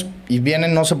 Vamos, y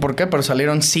vienen, no sé por qué, pero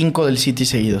salieron 5 del City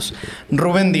seguidos.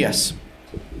 Rubén Díaz.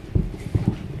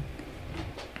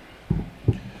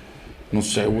 No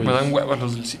sé, güey. Me dan huevas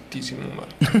los del City, sin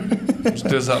mal.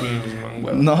 Ustedes hablen, los me dan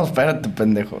huevas. No, espérate,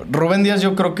 pendejo. Rubén Díaz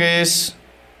yo creo que es...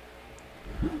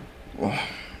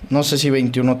 no sé si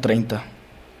 21-30.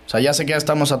 O sea, ya sé que ya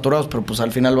estamos saturados, pero pues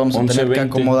al final vamos a tener que 11-20.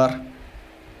 acomodar.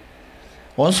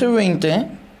 11-20,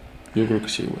 Yo creo que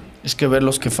sí, güey. es que ver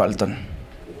los que faltan.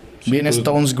 Sí, Viene pues-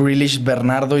 Stones, Grealish,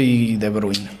 Bernardo y De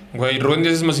Bruyne. Güey, Rubén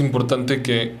Díaz es más importante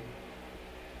que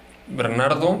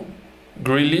Bernardo,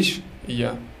 Grealish y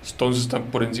ya. Stones está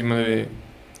por encima de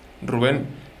Rubén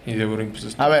y De Bruyne pues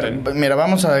está A ver, top 10. mira,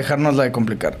 vamos a dejarnos la de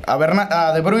complicar.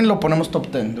 A De Bruyne lo ponemos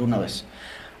top 10 de una vez.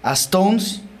 A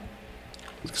Stones,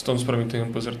 Es que Stones para mí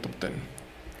también puede ser top 10.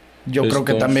 yo creo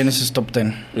que Stones. también ese es top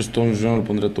 10. Stones yo no lo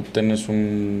pondría top 10, es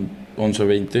un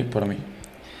 11-20 para mí.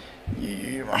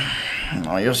 Y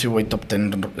No, yo sí voy top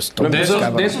 10 Stones.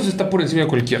 De esos está por encima de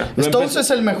cualquiera. Stones es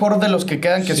el mejor de los que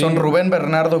quedan, que son Rubén,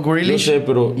 Bernardo, Grealish. Yo sé,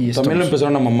 pero y también lo Stones.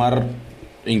 empezaron a mamar,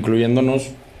 incluyéndonos.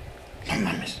 No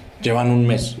mames. Llevan un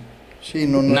mes. Sí,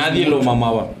 no Nadie lo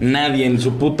mamaba. Nadie en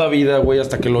su puta vida, güey,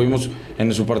 hasta que lo vimos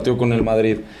en su partido con el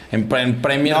Madrid. En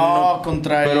Premier. No,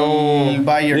 contra el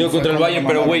Bayern. Digo, contra el Bayern,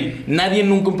 pero, mamaron. güey, nadie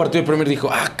nunca en partido de Premier dijo,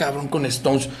 cabrón, con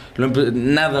Stones.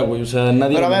 Nada, güey, o sea,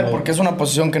 nadie. Pero a lo ver, mamaba. porque es una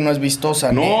posición que no es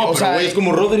vistosa. No, o pero, sea, güey, es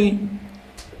como Rodri.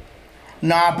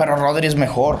 No, pero Rodri es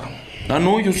mejor.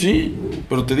 No, yo sí.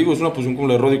 Pero te digo, es una posición como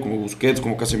la de Rodri, como Busquets,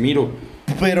 como Casemiro.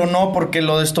 Pero no, porque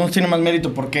lo de Stones tiene más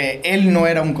mérito, porque él no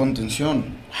era un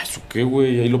contención. ¿Eso qué,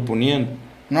 güey? Ahí lo ponían.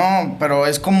 No, pero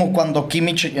es como cuando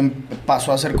Kimmich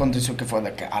pasó a ser contención, que fue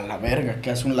de que a la verga, que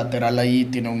hace un lateral ahí,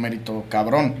 tiene un mérito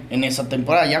cabrón en esa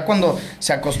temporada. Ya cuando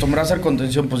se acostumbró a hacer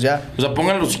contención, pues ya. O sea,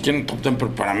 pónganlo si quieren top 10,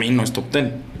 pero para mí no es top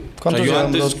 10. ¿Cuántos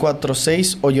llevamos? 2, 4,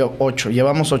 6 o 8.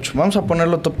 Llevamos 8. Vamos a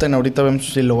ponerlo top 10. Ahorita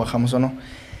vemos si lo bajamos o no.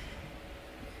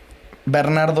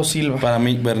 Bernardo Silva. Para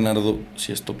mí, Bernardo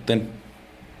sí es top 10.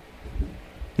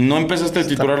 No empezaste a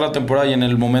titular la temporada y en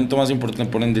el momento más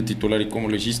importante ponen de titular. ¿Y cómo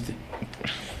lo hiciste?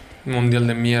 Mundial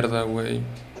de mierda, güey.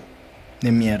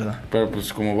 De mierda. Pero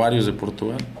pues como varios de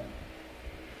Portugal.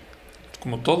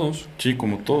 Como todos. Sí,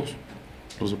 como todos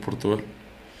los de Portugal.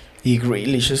 Y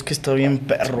Grealish, es que está bien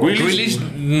perro. Grealish,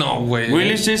 no, güey.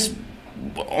 Grealish es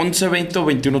 11-20 o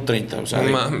 21-30. O sea,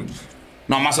 No mames.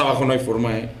 no, más abajo no hay forma,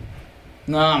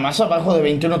 No, más abajo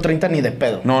de 21-30 ni de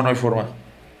pedo. No hay forma.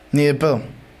 Ni de pedo.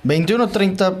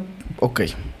 21-30, ok.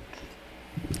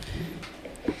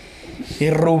 Y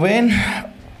Rubén.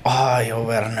 Ay,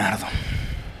 Bernardo.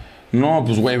 No,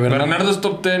 pues güey, Bernardo es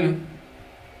top 10.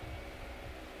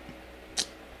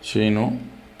 Sí, ¿no?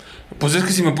 Pues es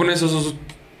que si me pones esos...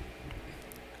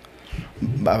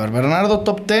 A ver, Bernardo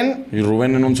top 10. Y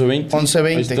Rubén en 11-20.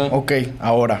 11-20, ok,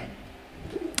 ahora.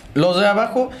 Los de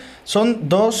abajo son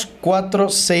 2, 4,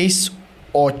 6,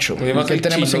 8. Oye, baja Que el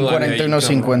tenemos en chino, dale ahí,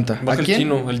 41-50. cabrón. Baja ¿A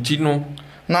quién? el chino.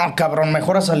 No, cabrón,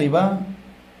 mejor a Saliba.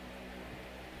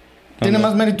 Tiene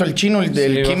más mérito el chino. El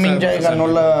del Sí, Kim baja- ya baja ganó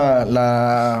Saliba.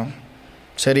 la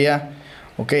Serie A.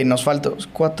 Ok, nos falta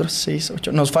 4, 6,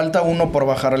 8. Nos falta uno por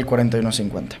bajar al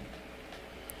 41-50.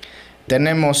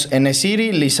 Tenemos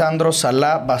Enesiri, Lisandro,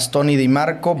 Salah, Bastoni, Di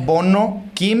Marco, Bono,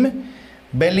 Kim,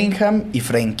 Bellingham y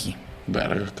Frenkie.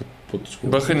 Verga, qué putos.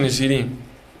 Baja en Siri.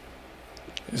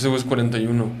 Ese güey es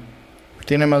 41.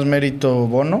 ¿Tiene más mérito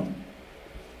Bono?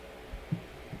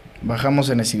 Bajamos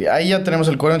Enesiri. Ahí ya tenemos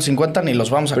el 40-50, ni los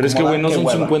vamos a Pero es que, acomodar, güey, no qué son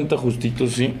hueva. 50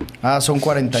 justitos, sí. Son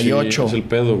 48. Sí, es el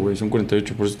pedo, güey. Son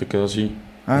 48, por eso te quedó así.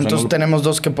 O sea, Entonces no lo- tenemos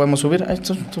dos que podemos subir.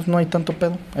 Estos no hay tanto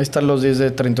pedo. Ahí están los 10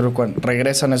 de 31.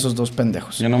 Regresan esos dos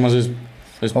pendejos. Ya nada más es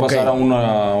Ok. pasar a uno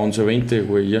a 11-20,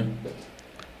 güey, ya.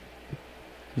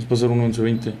 Es pasar uno a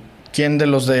 11-20. ¿Quién de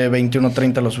los de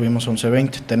 21-30 los subimos a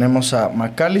 11-20? Tenemos a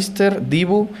McAllister,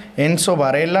 Dibu, Enzo,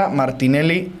 Varela,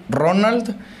 Martinelli,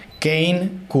 Ronald, Kane,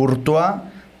 Courtois,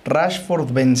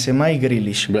 Rashford, Benzema y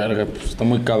Grealish. Verga, pues está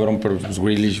muy cabrón, pero pues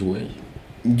Grealish, güey.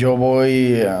 Yo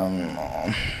voy...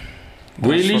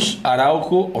 Grealish,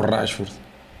 Araujo o Rashford.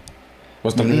 O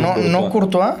hasta el mismo no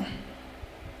Courtois.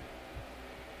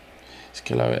 Es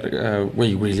que la verga,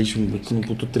 güey, Grealish, un güey con un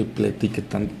puto triplete y que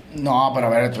tan... No, pero a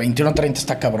ver, 21-30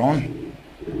 está cabrón.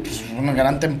 Es una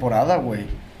gran temporada, güey.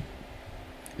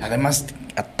 Además,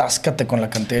 atáscate con la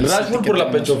cantidad de Rashford por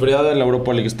la pechofriada en la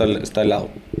Europa League está helado.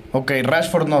 Ok,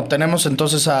 Rashford no. Tenemos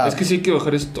entonces a... Es que sí hay que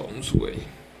bajar Stones, güey.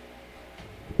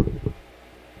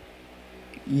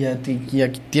 Y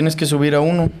aquí tienes que subir a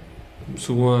uno.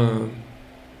 Subo a...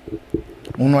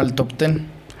 Uno al top 10.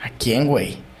 ¿A quién,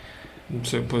 güey? No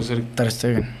sé, puede ser... Ter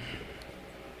Stegen.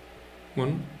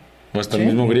 Bueno. O hasta ¿Sí? el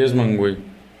mismo Griezmann, güey.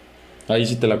 Ahí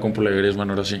sí te la compro la de Griezmann,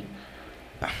 ahora sí.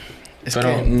 Es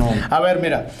Pero que... no. A ver,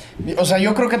 mira. O sea,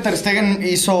 yo creo que Ter Stegen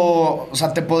hizo... O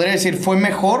sea, te podría decir, fue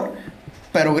mejor.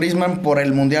 Pero Griezmann, por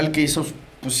el mundial que hizo,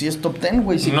 pues sí es top 10,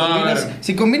 güey. No, a ver.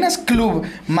 Si combinas club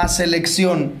más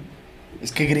selección,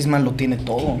 es que Griezmann lo tiene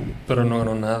todo. Pero no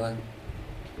ganó nada.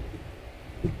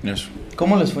 Eso.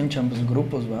 ¿Cómo les fue en Champions?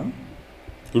 Grupos, ¿va?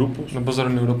 Grupos. No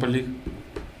pasaron en Europa League.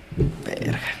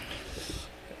 Verga.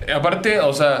 Aparte,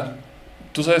 o sea...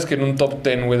 Tú sabes que en un top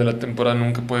 10, güey, de la temporada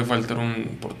nunca puede faltar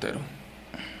un portero.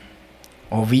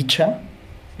 O Vicha.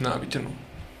 No, bicho, no.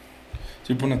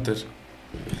 Sí, pone Ter.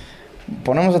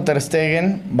 Ponemos a Ter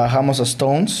Stegen, bajamos a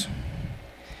Stones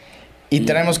y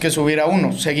tenemos que subir a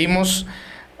uno. Seguimos,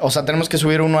 o sea, tenemos que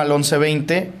subir uno al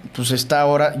 11-20. Pues está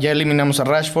ahora, ya eliminamos a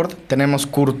Rashford. Tenemos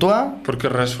Courtois, ¿Por qué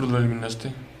Rashford lo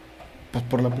eliminaste? pues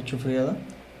por la pechofriada.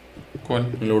 ¿Cuál?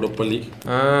 En la Europa League.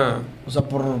 Ah, O sea,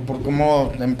 por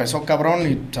cómo empezó cabrón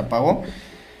y se apagó.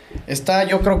 Está,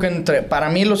 yo creo que para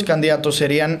mí los candidatos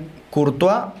serían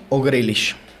Courtois o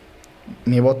Grealish.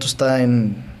 Mi voto está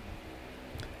en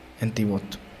ti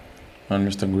voto. Ah, no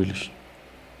está en Grealish.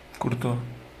 Courtois.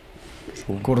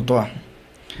 Courtois.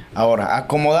 Ahora,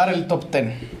 acomodar el top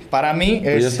 10. Para mí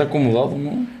Pero ya es... está acomodado,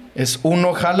 ¿no? Es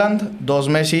 1 Haaland, 2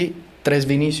 Messi, 3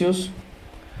 Vinicius,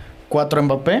 4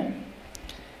 Mbappé,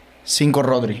 5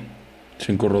 Rodri.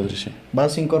 5 Rodri, sí. ¿Va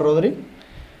 5 Rodri?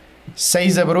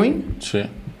 6 De Bruyne, Sí.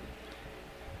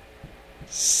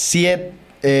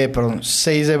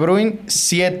 6 De Bruyne,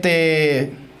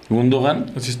 7...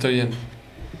 Gundogan. Así está bien.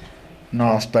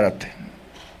 No, espérate.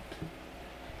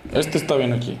 Este está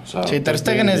bien aquí. O sea, Sí, Ter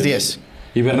Stegen es 10.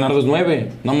 Y Bernardo es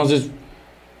 9. Nada más es...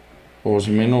 O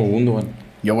Osimhen o Gundogan.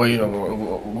 Yo voy a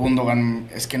Gundogan,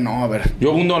 es que no, a ver.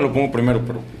 Yo a Gundogan lo pongo primero,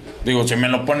 pero... Digo, si me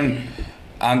lo ponen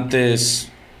antes...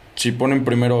 Si ponen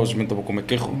primero Osimhen tampoco me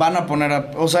quejo. Van a poner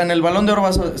o sea, en el Balón de Oro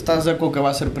estás de acuerdo que va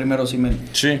a ser primero Osimhen.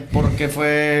 Sí. Porque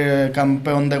fue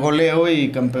campeón de goleo y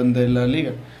campeón de la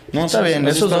liga. No, Está sí, bien,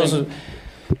 así esos está dos. bien.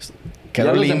 Quedó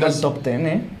Ya los lindo demás- el top 10,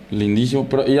 ¿eh? Lindísimo,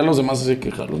 pero y ya los demás se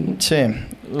quejaron, ¿no? Sí,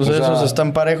 O sea- esos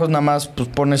están parejos, nada más pues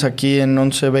pones aquí en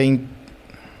 11-20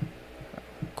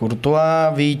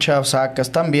 Courtois, Vicha, Saka,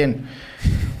 están bien.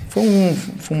 Fue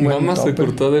un buen Mamá se top.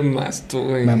 cortó de más, tú,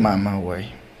 güey. Me mama, güey.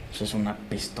 Eso es una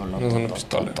pistola. No es una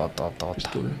pistola. Tota.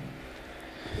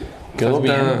 Quedó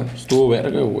Falta- bien. Estuvo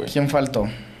verga, güey. ¿Quién faltó?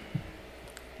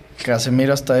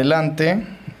 Casemiro hasta adelante.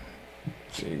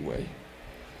 Sí, güey.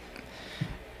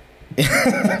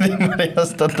 Di María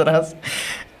hasta atrás.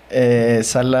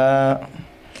 Salah.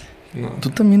 No. Tú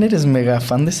también eres mega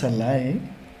fan de Salah, ¿eh?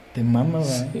 Te mama,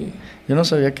 ¿verdad? Sí. Yo no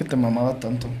sabía que te mamaba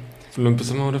tanto. Lo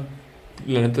empezamos ahora,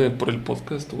 la neta, por el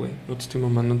podcast, güey. No te estoy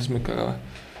mamando, antes me cagaba.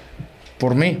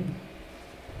 Por mí.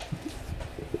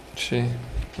 Sí,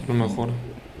 a lo mejor.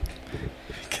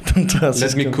 ¿Qué tanto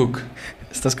haces? Let me cook.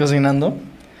 ¿Estás cocinando?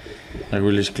 A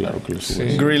Grealish, claro que lo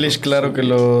sube. Sí. Grealish, claro que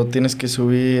lo tienes que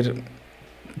subir.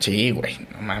 Sí, güey,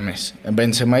 no mames.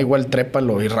 Benzema igual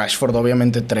trépalo. Y Rashford,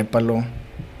 obviamente, trépalo.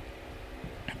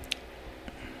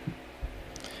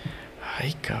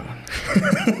 Ay, cabrón.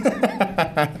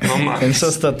 No mames. Eso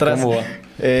hasta atrás. ¿Cómo va?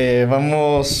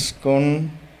 Vamos con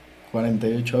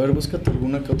 48. A ver, búscate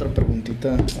alguna que otra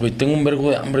preguntita. Güey, tengo un vergo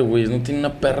de hambre, güey. No tiene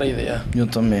una perra idea. Yo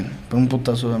también. Pero un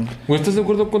putazo de hambre. Güey, ¿estás de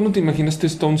acuerdo? ¿Cuándo te imaginaste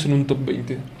Stones en un top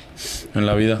 20? En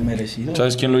la vida. Merecido.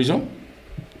 ¿Sabes quién lo hizo?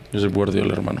 Es el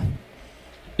Guardiola, hermano.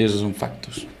 Y esos son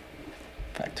factos.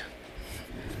 Fact.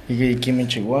 Y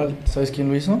Kimmich igual. ¿Sabes quién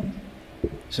lo hizo?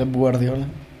 Pep Guardiola.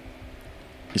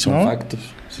 Y son ¿No? factos.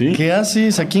 ¿Sí? ¿Qué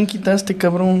haces? ¿A quién quitaste,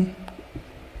 cabrón?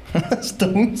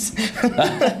 Stones.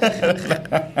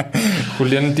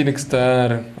 Julián tiene que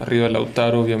estar arriba de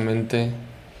Lautaro, obviamente.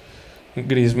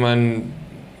 Griezmann.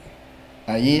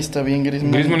 Ahí está bien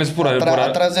Griezmann. Griezmann es por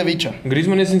atrás de Bicha.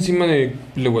 Griezmann es encima de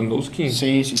Lewandowski.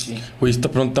 Sí, sí, sí. Güey, esta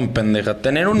pregunta tan pendeja.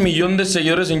 ¿Tener 1 millón de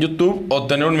seguidores en YouTube o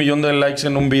tener 1 millón de likes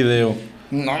en un video?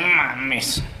 No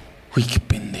mames. Güey, qué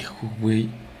pendejo, güey.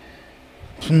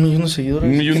 Es 1 millón de seguidores.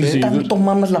 1 millón de ¿Qué seguidores. tanto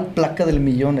mamas la placa del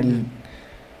millón?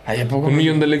 Ay, ¿a poco 1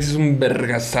 millón de likes es un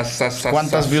vergasasasasazo.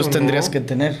 ¿Cuántas views ¿no? tendrías que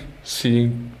tener?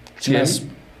 Sí. ¿100? Unas-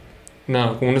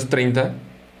 No, como unas 30.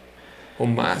 O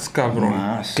más, cabrón.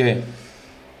 Más. ¿Qué?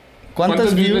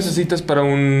 ¿Cuántas views necesitas para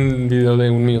un video de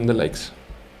 1 millón de likes?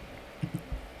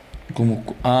 ¿Cómo?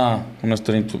 Unos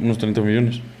 30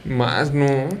 millones. Más, no.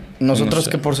 ¿Nosotros No sé.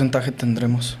 qué porcentaje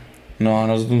tendremos? No, a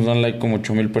nosotros nos dan like como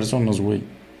 8,000 personas, güey.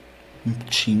 Un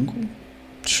chingo.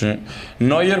 Sí.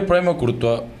 Neuer Prime o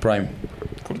Courtois Prime.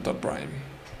 Corta Prime.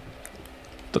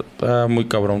 Está muy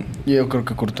cabrón. Yo creo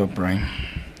que Courtois Prime.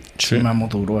 Sí. Sí, mamo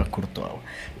duro a Courtois, güey.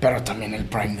 Pero también el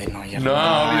Prime de Neuer. No,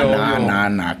 obvio.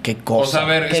 No, qué cosa. O sea, a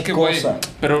ver, qué es que, güey. cosa.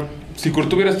 Pero si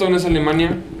Courtois hubiera estado en esa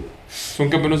Alemania, son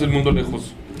campeones del mundo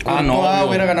lejos. Ah, no, Courtois obvio.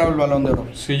 hubiera ganado el Balón de Oro.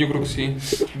 Sí, yo creo que sí.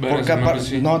 Porque aparte,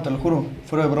 sí. no, te lo juro,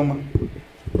 fuera de broma.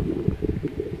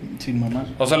 Sin mamar.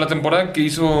 O sea, la temporada que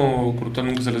hizo Courtois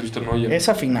nunca se les ha visto a Neuer.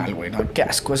 Esa final, güey, ¿no? Qué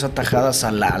asco esa tajada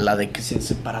Salah, la de que se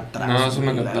hace para atrás. No, es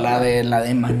una güey, catada. la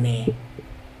de Mané.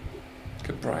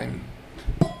 Qué Prime.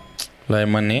 La de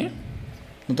Mané.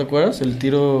 ¿No te acuerdas? El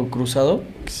tiro cruzado,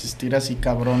 que se estira así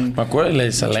cabrón. Me acuerdo de la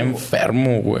de Salah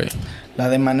enfermo, güey. La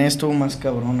de Mané estuvo más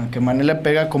cabrona, que Mané le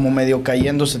pega como medio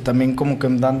cayéndose también, como que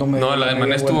dándome. No, la de Mané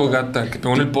media estuvo vuelta. gata, que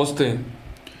pegó en el poste.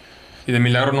 Y de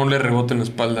milagro no le rebota en la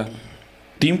espalda.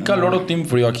 ¿Team calor o team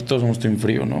frío? Aquí todos somos team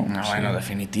frío, ¿no? No, bueno,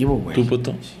 definitivo, güey. ¿Tú,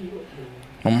 puto?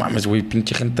 No mames, güey.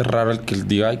 Pinche gente rara el que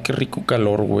diga, ay, qué rico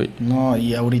calor, güey. No,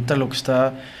 y ahorita lo que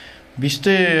está...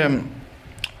 ¿Viste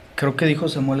Creo que dijo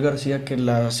Samuel García que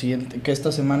que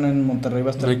esta semana en Monterrey va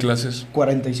a estar No hay clases.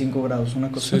 45 grados,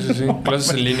 una cosa. Sí. Clases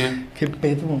en línea. ¿Qué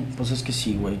pedo? Pues es que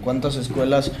sí, güey. ¿Cuántas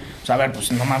escuelas? O sea, a ver,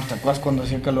 pues no mames, ¿te acuerdas cuando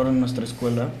hacía calor en nuestra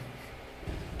escuela?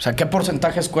 O sea, ¿qué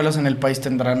porcentaje de escuelas en el país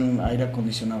tendrán aire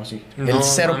acondicionado así? No, el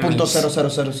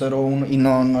 0.00001 y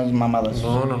no es mamadas.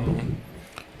 No.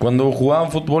 Cuando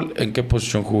jugaban fútbol, ¿en qué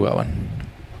posición jugaban?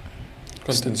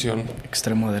 Contención.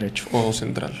 Extremo derecho. O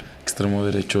central. Extremo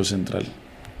derecho o central.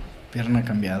 Pierna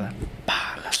cambiada.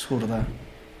 Pa, la zurda.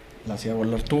 La hacía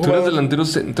volar. Tú eres delantero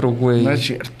centro, güey. No es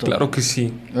cierto. Claro que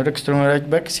sí. ¿No era extremo derecho?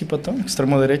 ¿Ve que sí, pato?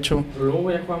 Extremo derecho. Pero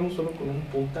luego ya jugamos solo con un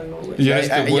punta, ¿no, güey? Y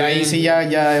ahí sí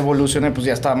ya evolucioné, pues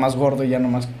ya estaba más gordo y ya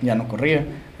no corría.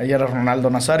 Ahí era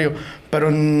Ronaldo Nazario. Pero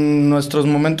en nuestros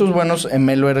momentos buenos,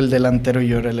 Emelo era el delantero y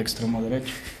yo era el extremo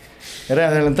derecho.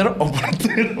 ¿Era delantero o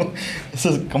portero? Eso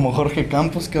es como Jorge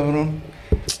Campos, cabrón.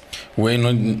 Güey, no,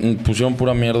 pusieron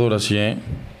pura mierda ahora sí, ¿eh?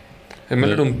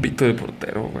 Emel era un pito de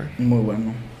portero, güey. Muy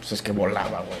bueno. Pues es que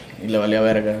volaba, güey. Y le valía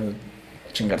verga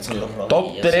chingarse los rodillas.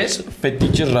 Top 3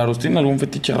 fetiches raros. ¿Tienen algún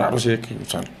fetiche raro? Así de que, o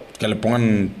sea, que le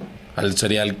pongan al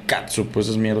cereal catsup, pues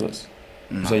esas mierdas.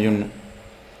 No. O sea, yo no.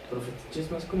 Pero fetiche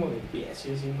es más como de pies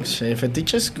y así, ¿no? Sí,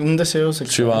 fetiche es un deseo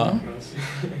sexual. Sí, va. ¿no?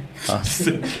 No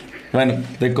sé. Ah. Bueno,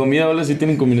 de comida ahora sí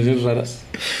tienen combinaciones raras.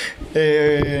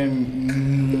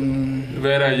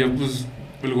 Vera, yo pues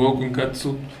el huevo con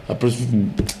katsu. Ah, pero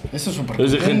Eso es súper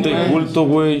es de común, gente de güey. culto,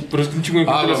 güey. Pero es que un chingo de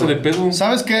gente lo hace de pedo.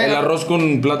 ¿Sabes qué? El arroz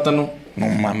con plátano. No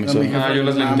mames. No, a mí- mija. Yo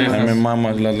las Mamas. a mí me lentejas.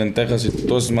 mamas las lentejas y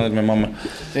todas esas madres me maman.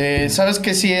 ¿Sabes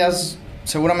qué? Sí,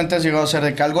 seguramente has llegado a ser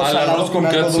de que algo Al salado arroz con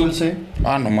con algo katsu. dulce.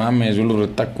 Ah, no mames, yo lo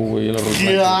retaco, güey. El arroz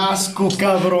 ¡Qué blanco. asco,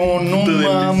 cabrón! ¡No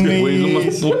Güey, es lo más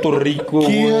mames! puto rico,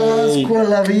 ¡Qué güey. asco a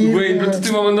la vida! Güey, no te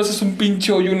estoy mamando, haces un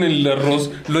pinche hoyo en el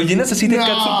arroz, lo llenas así de No.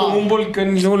 katsu como un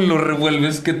volcán y luego lo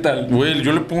revuelves, ¿qué tal? Güey,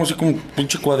 yo le pongo así como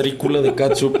pinche cuadrícula de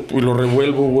catsup y lo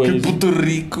revuelvo, güey. Qué puto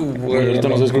rico, Güey, güey. ahorita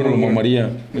no sabes cómo lo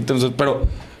mamaría. Ahorita no sabes, pero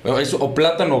eso, o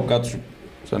plátano o catsup.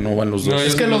 O sea, no van los dos. No,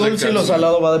 Es que lo no sé dulce y qué lo hacer.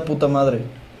 salado va de puta madre.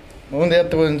 Un día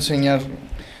te voy a enseñar.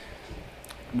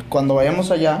 Cuando vayamos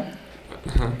allá,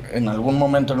 Ajá. en algún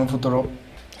momento en un futuro,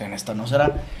 en esta no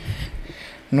será,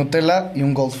 Nutella y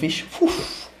un goldfish.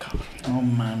 Uf, cabrón, no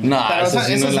mames. No, Pero, eso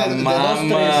sí no es la de mamas.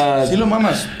 2-3. Sí lo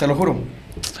mamas, te lo juro.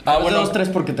 Ah, Es bueno. de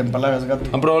 2-3 porque te empalagas, gato.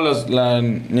 ¿Han probado la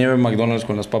nieve McDonald's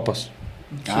con las papas?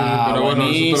 Sí, pero bueno, todo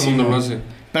el mundo lo hace.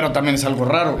 Pero también es algo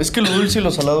raro. Es que lo dulce y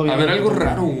lo salado A vienen ver, algo juntos.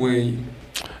 raro, güey.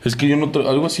 Es que yo no...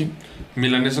 algo así...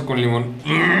 Milanesa con limón.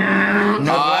 No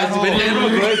es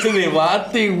raro. ese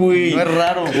debate, güey. No es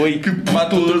raro. Güey,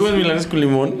 Pato, ¿tú comes milanes con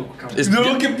limón?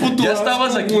 No, qué puto Ya asco,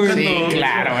 estabas aquí güey. Sí,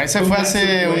 claro. Ese fue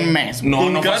hace un mes. No,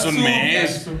 Con no fue hace un katsu.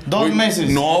 mes. 2 Güey, meses.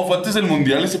 No, fue antes del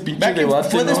mundial ese pinche Vea que debate.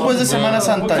 fue ¿no? después de Semana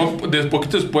Santa. Fue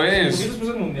poquito después. ¿Por qué después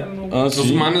del mundial, no? Ah, Dos sí.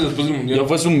 semanas después del mundial. Ya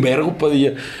fue hace un vergo,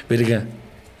 Padilla. Verga,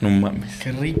 no mames.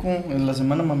 Qué rico. En la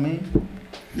semana mamé.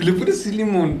 Y le pones así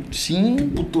limón. Sí. Qué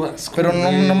puto asco. Pero no,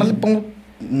 güey. nomás le pongo.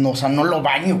 No, o sea, no lo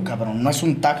baño, cabrón. No es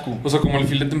un taco. O sea, como el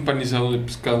filete empanizado de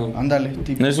pescado. Ándale,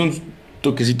 tipo. Es un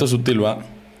toquecito sutil, ¿va?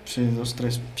 Sí, 2,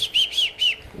 3.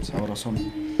 Sabrosón.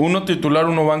 Uno titular,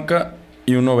 uno banca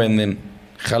y uno venden.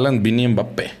 Haaland, Vini,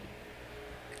 Mbappé.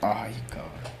 Ay,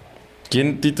 cabrón.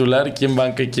 ¿Quién titular, quién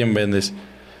banca y quién vendes?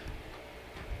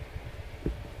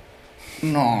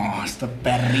 No, está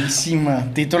perrísima.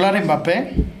 Titular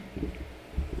Mbappé.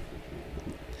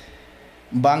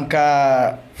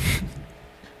 Banca.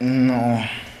 No.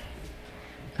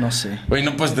 No sé. Güey,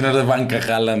 no puedes tener de banca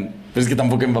a Haaland. Pero es que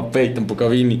tampoco a Mbappé y tampoco a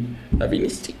Vini. A Vini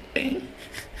sí, güey.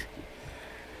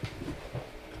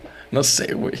 No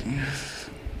sé, güey.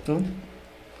 ¿Tú?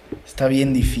 Está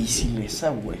bien difícil esa,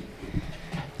 güey.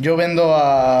 Yo vendo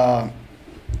a...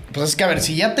 Pues es que a ver,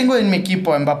 si ya tengo en mi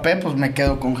equipo a Mbappé, pues me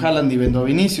quedo con Haaland y vendo a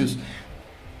Vinicius.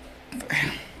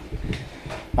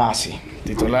 Ah, sí.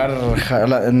 Titular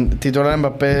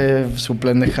Mbappé,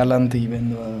 suplente Haaland y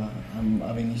vendo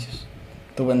a Vinicius.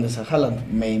 Tú vendes a Haaland,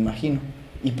 me imagino.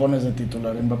 Y pones de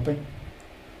titular Mbappé.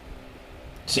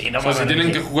 Sí, no O sea, si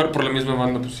tienen que jugar por la misma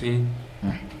banda, pues sí.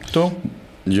 ¿Tú?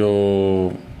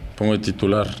 Yo pongo de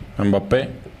titular a Mbappé,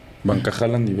 banca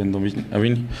Haaland y vendo a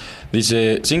Vini.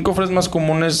 Dice, 5 frases más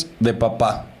comunes de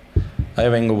papá. Ahí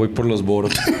vengo, voy por los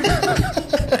boros.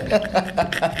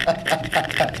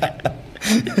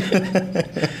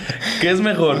 ¿Qué es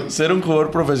mejor? ¿Ser un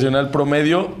jugador profesional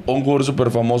promedio o un jugador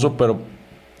súper famoso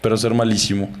pero ser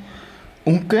malísimo?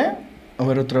 ¿Un qué? A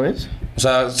ver, otra vez. O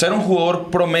sea, ser un jugador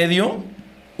promedio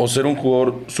o ser un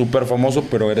jugador súper famoso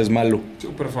pero eres malo.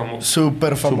 Súper famoso.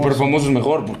 Súper famoso. Súper famoso es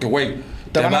mejor porque, güey,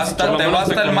 te van a- basta, por lo te menos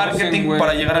basta te el conocen, marketing güey.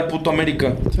 para llegar al puto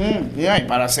América. Sí, y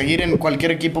para seguir en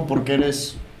cualquier equipo porque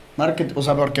eres Market, o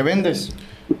sea, porque vendes.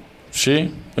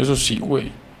 Sí, eso sí,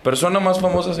 güey. Persona más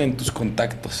famosa en tus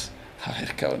contactos. A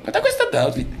ver, cabrón. ¿Cuánto cuesta tu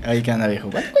outfit? Ahí que anda, viejo.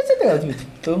 ¿Cuánto cuesta tu outfit?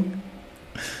 ¿Tú?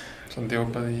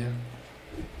 Santiago Padilla.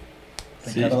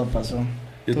 Sí. Ricardo pasó.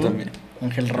 Yo ¿Tú? también.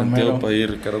 Ángel Santiago Romero. Padilla y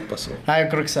Ricardo pasó. Ah, yo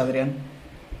creo que es Adrián.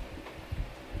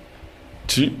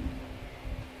 Sí.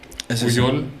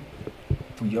 Puyol.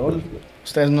 Puyol.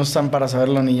 Ustedes no están para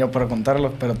saberlo ni yo para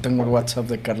contarlo, pero tengo el WhatsApp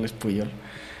de Carles Puyol.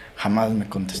 Jamás me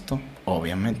contestó,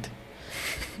 obviamente.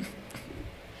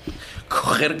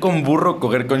 Coger con burro,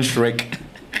 coger con Shrek.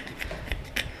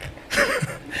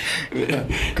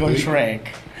 Con Shrek.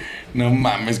 No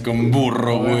mames, con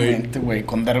burro, güey. Obviamente, güey,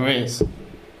 con Derbez.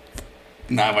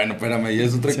 Nah, bueno, espérame, ya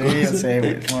es otra Sí, cosa. ya sé,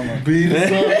 güey.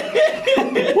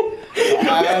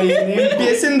 Ay, ni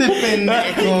empiecen de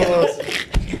pendejos.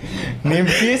 Ni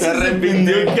empiecen de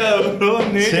pendejos. cabrón,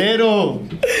 Cero.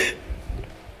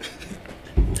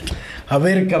 A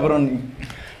ver, cabrón.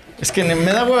 Es que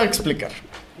me da hueva explicar.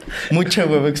 Mucha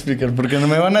hueva explicar, porque no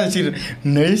me van a decir,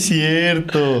 no es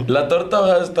cierto. La torta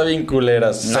ahogada está bien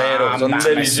culera, cero. Son mames,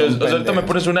 deliciosas. son O sea, ahorita me pendejos.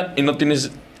 pones una y no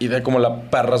tienes idea cómo la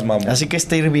perras, mamá. Así que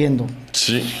está hirviendo.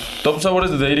 Sí. Top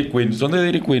sabores de Dairy Queen. ¿Son de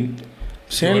Dairy Queen?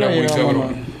 Sí, No, era lo muy llegamos, cabrón.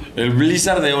 mamá. El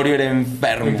Blizzard de Oreo era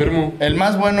enfermo. Enfermo. El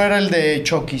más bueno era el de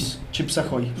Chokis, Chips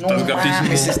Ahoy. No Estás gatísimo.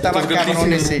 mames, estaba Estás cabrón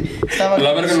gatísimo. ese. Estaba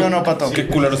La verga ¿sí o no. no, Pato? Qué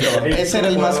culero estaba. Ese era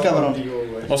el más cabrón.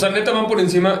 O sea, neta van por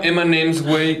encima M&M's,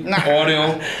 güey. Nah.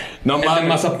 Oreo. No el de mames.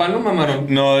 mazapán no mamaron.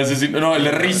 No, ese sí. No, el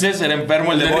de Reese's era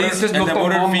enfermo. El de, El de Butter- Reese's el no de como.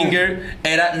 Butterfinger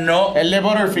era no. El de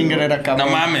Butterfinger era cabrón.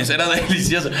 No mames, era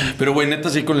delicioso. Pero güey, neta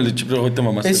sí con el de Chips Ahoy te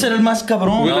mamaste. Ese era el más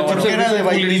cabrón, Güey, no, la porque Chips era de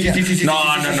Ahoy, vainilla. sí,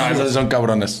 No, esos son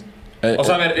cabrones. O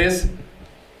sea, a ver, es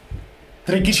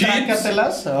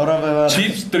Triquitrácatelas, ahora me va a...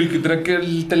 chips,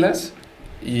 telas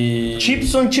y... Chips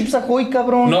son Chips Ahoy,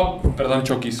 cabrón. No, perdón,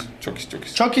 Chokis. Chokis.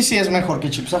 Chucky sí es mejor que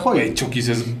Chips Ahoy. Güey, Chokis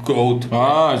es GOAT.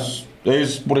 Ah,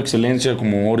 es por excelencia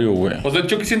como Oreo, güey. O sea,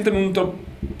 Chokis sienten un top.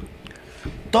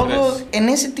 Todo, Tres. en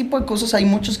ese tipo de cosas hay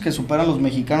muchos que superan a los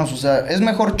mexicanos. O sea, es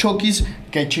mejor Chokis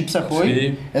que Chips Ahoy.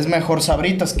 Sí. Es mejor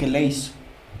Sabritas que Lay's.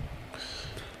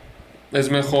 Es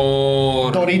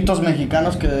mejor... Doritos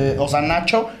mexicanos que... O sea,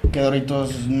 Nacho que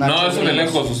Doritos Nacho. No, eso de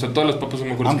gringos. lejos. O sea, todas las papas son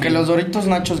mejores. Aunque que- los Doritos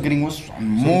Nachos gringos son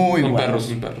muy son buenos. perros,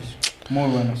 son perros. Muy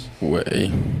buenos.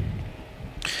 Güey.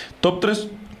 Top 3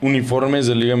 uniformes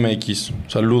de Liga MX.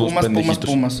 Saludos, pendejitos.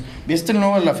 Pumas. ¿Viste el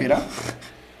nuevo de la Fiera?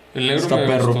 El negro Está me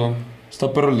perro. gustó.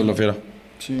 Está perro el de la fiera.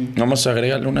 Sí. Nada más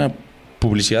agrégale una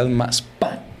publicidad más.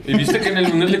 Pa. ¿Y viste que en el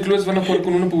Mundial de Clubes van a jugar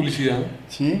con una publicidad?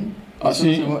 ¿Sí? Ah, Eso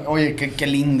sí. Oye, qué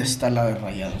linda está la de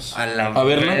Rayados. A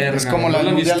ver, ¿no? Es como la ¿No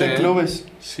del Mundial de viste? Clubes.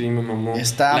 Sí, me mamó.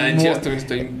 Está la de muy- Chivas también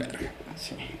está bien verga.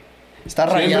 Sí. Está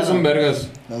Siempre rayado. son vergas.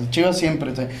 Las Chivas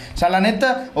siempre. O sea, la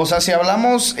neta, o sea, si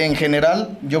hablamos en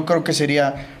general, yo creo que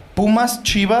sería Pumas,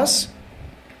 Chivas.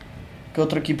 ¿Qué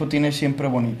otro equipo tiene siempre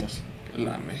bonitas?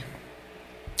 Lame.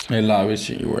 El ave,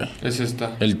 sí, güey. Es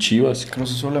esta. El Chivas.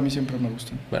 Cruz Azul a mí siempre me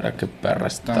gustan. Verá qué perra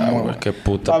Está está, muy güey. buena. Qué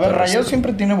puta A ver, perra Rayados está.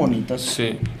 siempre tiene bonitas.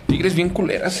 Sí. Tigres bien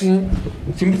culeras, sí.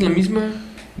 Siempre es la misma.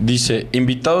 Dice,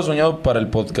 invitado soñado para el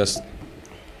podcast.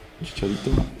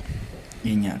 Chicharito.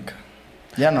 Iñaca.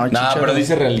 Ya no, Nah, Chicharo. pero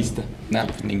dice realista. Nah,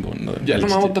 pues ninguno. Ya no me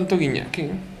realista. hago tanto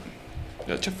guiñaque.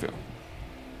 Ya chafeo.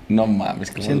 No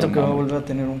mames. ¿cómo Siento lo que va a mames? volver a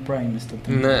tener un prime esta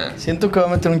temporada. Nah. Siento que va a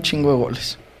meter un chingo de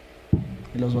goles.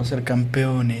 Y los va a hacer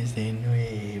campeones de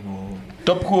nuevo.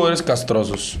 Top jugadores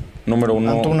castrosos. Número 1,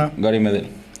 Antuna. Gary Medel.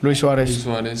 Luis Luis Suárez.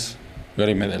 Suárez.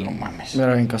 Gary Medel, no mames.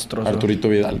 Era bien castroso. Arturito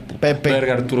Vidal. Pepe.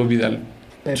 Verga, Arturo Vidal.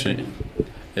 Pepe. Sí.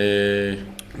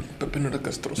 Pepe no era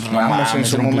castroso. No Vamos en mames,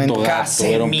 su era un puto momento. gato,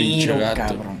 era un pinche Casemiro,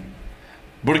 gato. cabrón.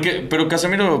 Porque, pero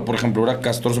Casemiro, por ejemplo, era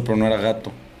castroso, pero no era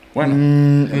gato. Bueno,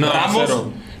 No, Ramos.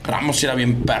 cero. Ramos sí era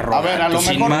bien perro. A ver, a gato, lo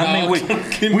sin mejor- mame, güey.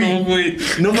 ¿Qué no, güey?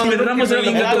 No mames, Ramos era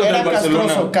bien gato Era del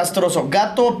Barcelona. castroso.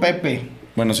 Gato o Pepe.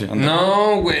 Bueno, sí. anda.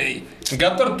 No, güey.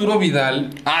 Gato Arturo Vidal.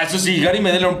 Ah, eso sí, Gary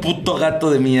Medel era un puto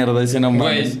gato de mierda, ese no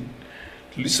mames. Güey.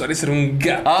 Luis Suárez era un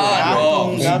gato. Ah, no.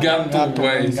 Un gato,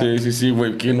 güey. Sí,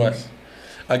 güey, ¿quién más?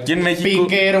 Aquí en México,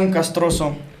 Piqué era un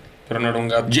castroso. Pero no era un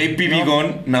gato. JP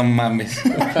Vigón, no mames.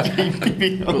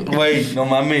 Güey, no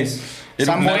mames.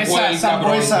 Era un Sambuesa, Nahuel,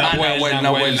 cabrón. Sambuesa.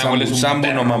 Nahuel, Nahuel es un Sambu,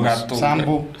 no perro mames. gato, Sambu.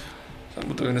 güey.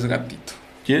 Sambu también es gatito.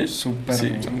 ¿Quién? Súper.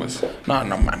 Sí. Sambuesa. No,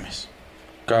 no mames.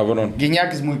 Cabrón.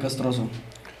 Guiñac es muy castroso.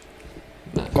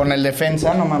 Con el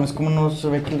defensa, no mames, como no se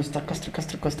ve que lo está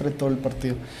castre todo el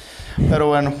partido. Pero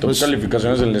bueno, Tuve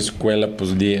calificaciones en la escuela,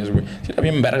 pues 10, güey. Sí, era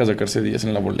bien verga sacarse 10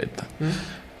 en la boleta.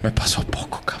 Me pasó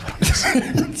poco, cabrón.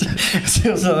 sí,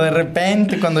 o sea, de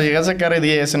repente cuando llegué a sacar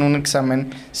 10 en un examen,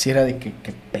 sí era de que,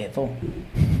 ¿qué pedo?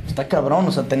 Está cabrón,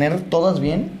 o sea, tener todas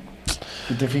bien.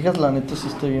 Si te fijas, la neta sí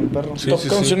está bien, perro. Sí, Top sí,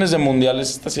 canciones de mundiales,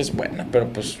 esta sí es buena, pero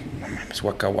pues, no mames,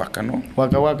 Waka Waka, ¿no?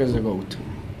 Waka Waka es de GOAT.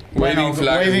 Waving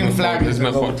Flag Waving es Flag mejor, es de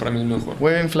mejor, GOAT. para mí es mejor.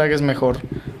 Waving Flag es mejor.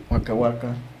 Waka Waka.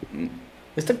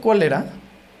 ¿Esta cuál era?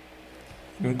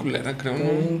 Bien culera, creo,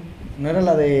 ¿no? ¿No era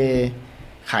la de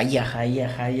Jaya, Jaya,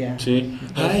 Jaya? Sí.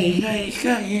 Ay, ay,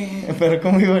 ay. ¿Pero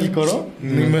cómo iba el coro?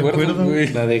 Ni me acuerdo, güey.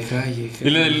 La de Calle. ¿Y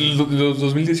la del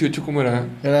 2018 cómo era?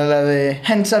 Era la de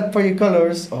Hands Up for Your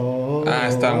Colors. Oh, Ah,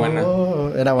 está buena.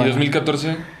 Era ¿Y buena.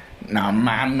 2014? No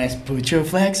mames, put your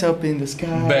flags up in the sky.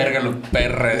 Verga, lo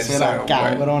perra Esa esa, era güey.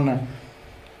 cabrona.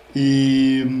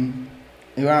 Y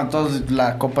bueno, entonces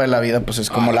la Copa de la Vida pues es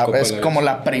como la Copa de es la como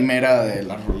Vida. la primera de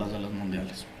las rolas de los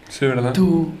mundiales. Sí, ¿verdad?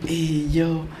 Tú y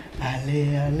yo,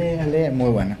 ale, ale, ale. Muy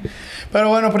buena. Pero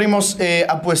bueno, primos,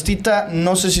 apuestita,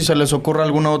 no sé si se les ocurre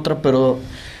alguna otra, pero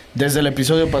desde el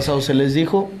episodio pasado se les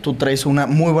dijo, tú traes una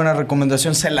muy buena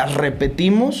recomendación, se la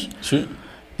repetimos. Sí.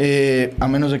 A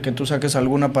menos de que tú saques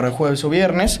alguna para jueves o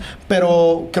viernes,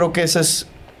 pero creo que esa es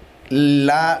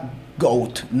la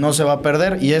GOAT, no se va a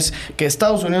perder, y es que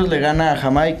Estados Unidos le gana a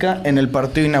Jamaica en el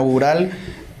partido inaugural.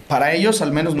 Para ellos,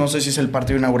 al menos, no sé si es el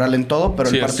partido inaugural en todo,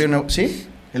 pero Sí el es. partido ¿sí?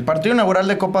 El partido inaugural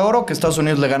de Copa Oro, que Estados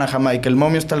Unidos le gana a Jamaica. El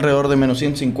momio está alrededor de menos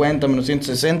 150, menos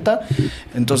 160.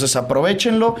 Entonces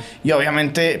aprovechenlo. Y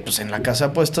obviamente, pues en la casa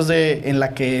de apuestas en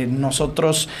la que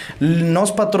nosotros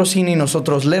nos patrocina y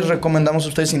nosotros les recomendamos a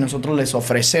ustedes y nosotros les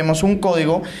ofrecemos un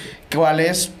código, cuál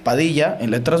es Padilla,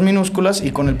 en letras minúsculas,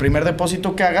 y con el primer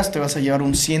depósito que hagas te vas a llevar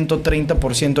un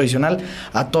 130% adicional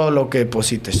a todo lo que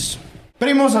deposites.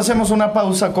 Primos, hacemos una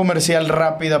pausa comercial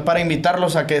rápida para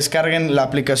invitarlos a que descarguen la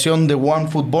aplicación de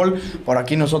OneFootball. Por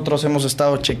aquí nosotros hemos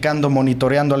estado checando,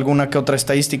 monitoreando alguna que otra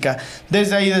estadística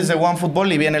desde ahí, desde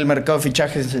OneFootball, y viene el mercado de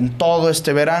fichajes en todo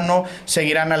este verano.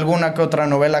 Seguirán alguna que otra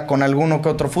novela con alguno que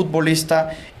otro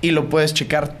futbolista y lo puedes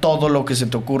checar todo lo que se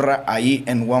te ocurra ahí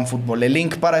en OneFootball. El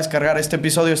link para descargar este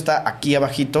episodio está aquí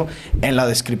abajito en la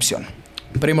descripción.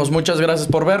 Primos, muchas gracias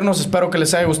por vernos. Espero que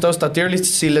les haya gustado esta tier list.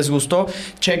 Si les gustó,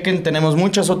 chequen. Tenemos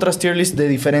muchas otras tier lists de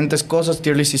diferentes cosas,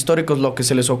 tier lists históricos, lo que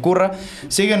se les ocurra.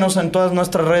 Síguenos en todas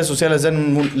nuestras redes sociales.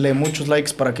 Denle muchos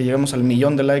likes para que lleguemos al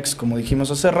 1,000,000 de likes, como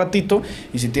dijimos hace ratito.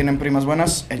 Y si tienen primas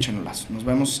buenas, échenlas. Nos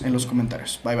vemos en los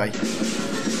comentarios. Bye, bye.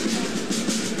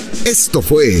 Esto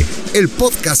fue el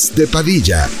podcast de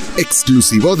Padilla,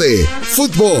 exclusivo de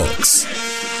Footbox.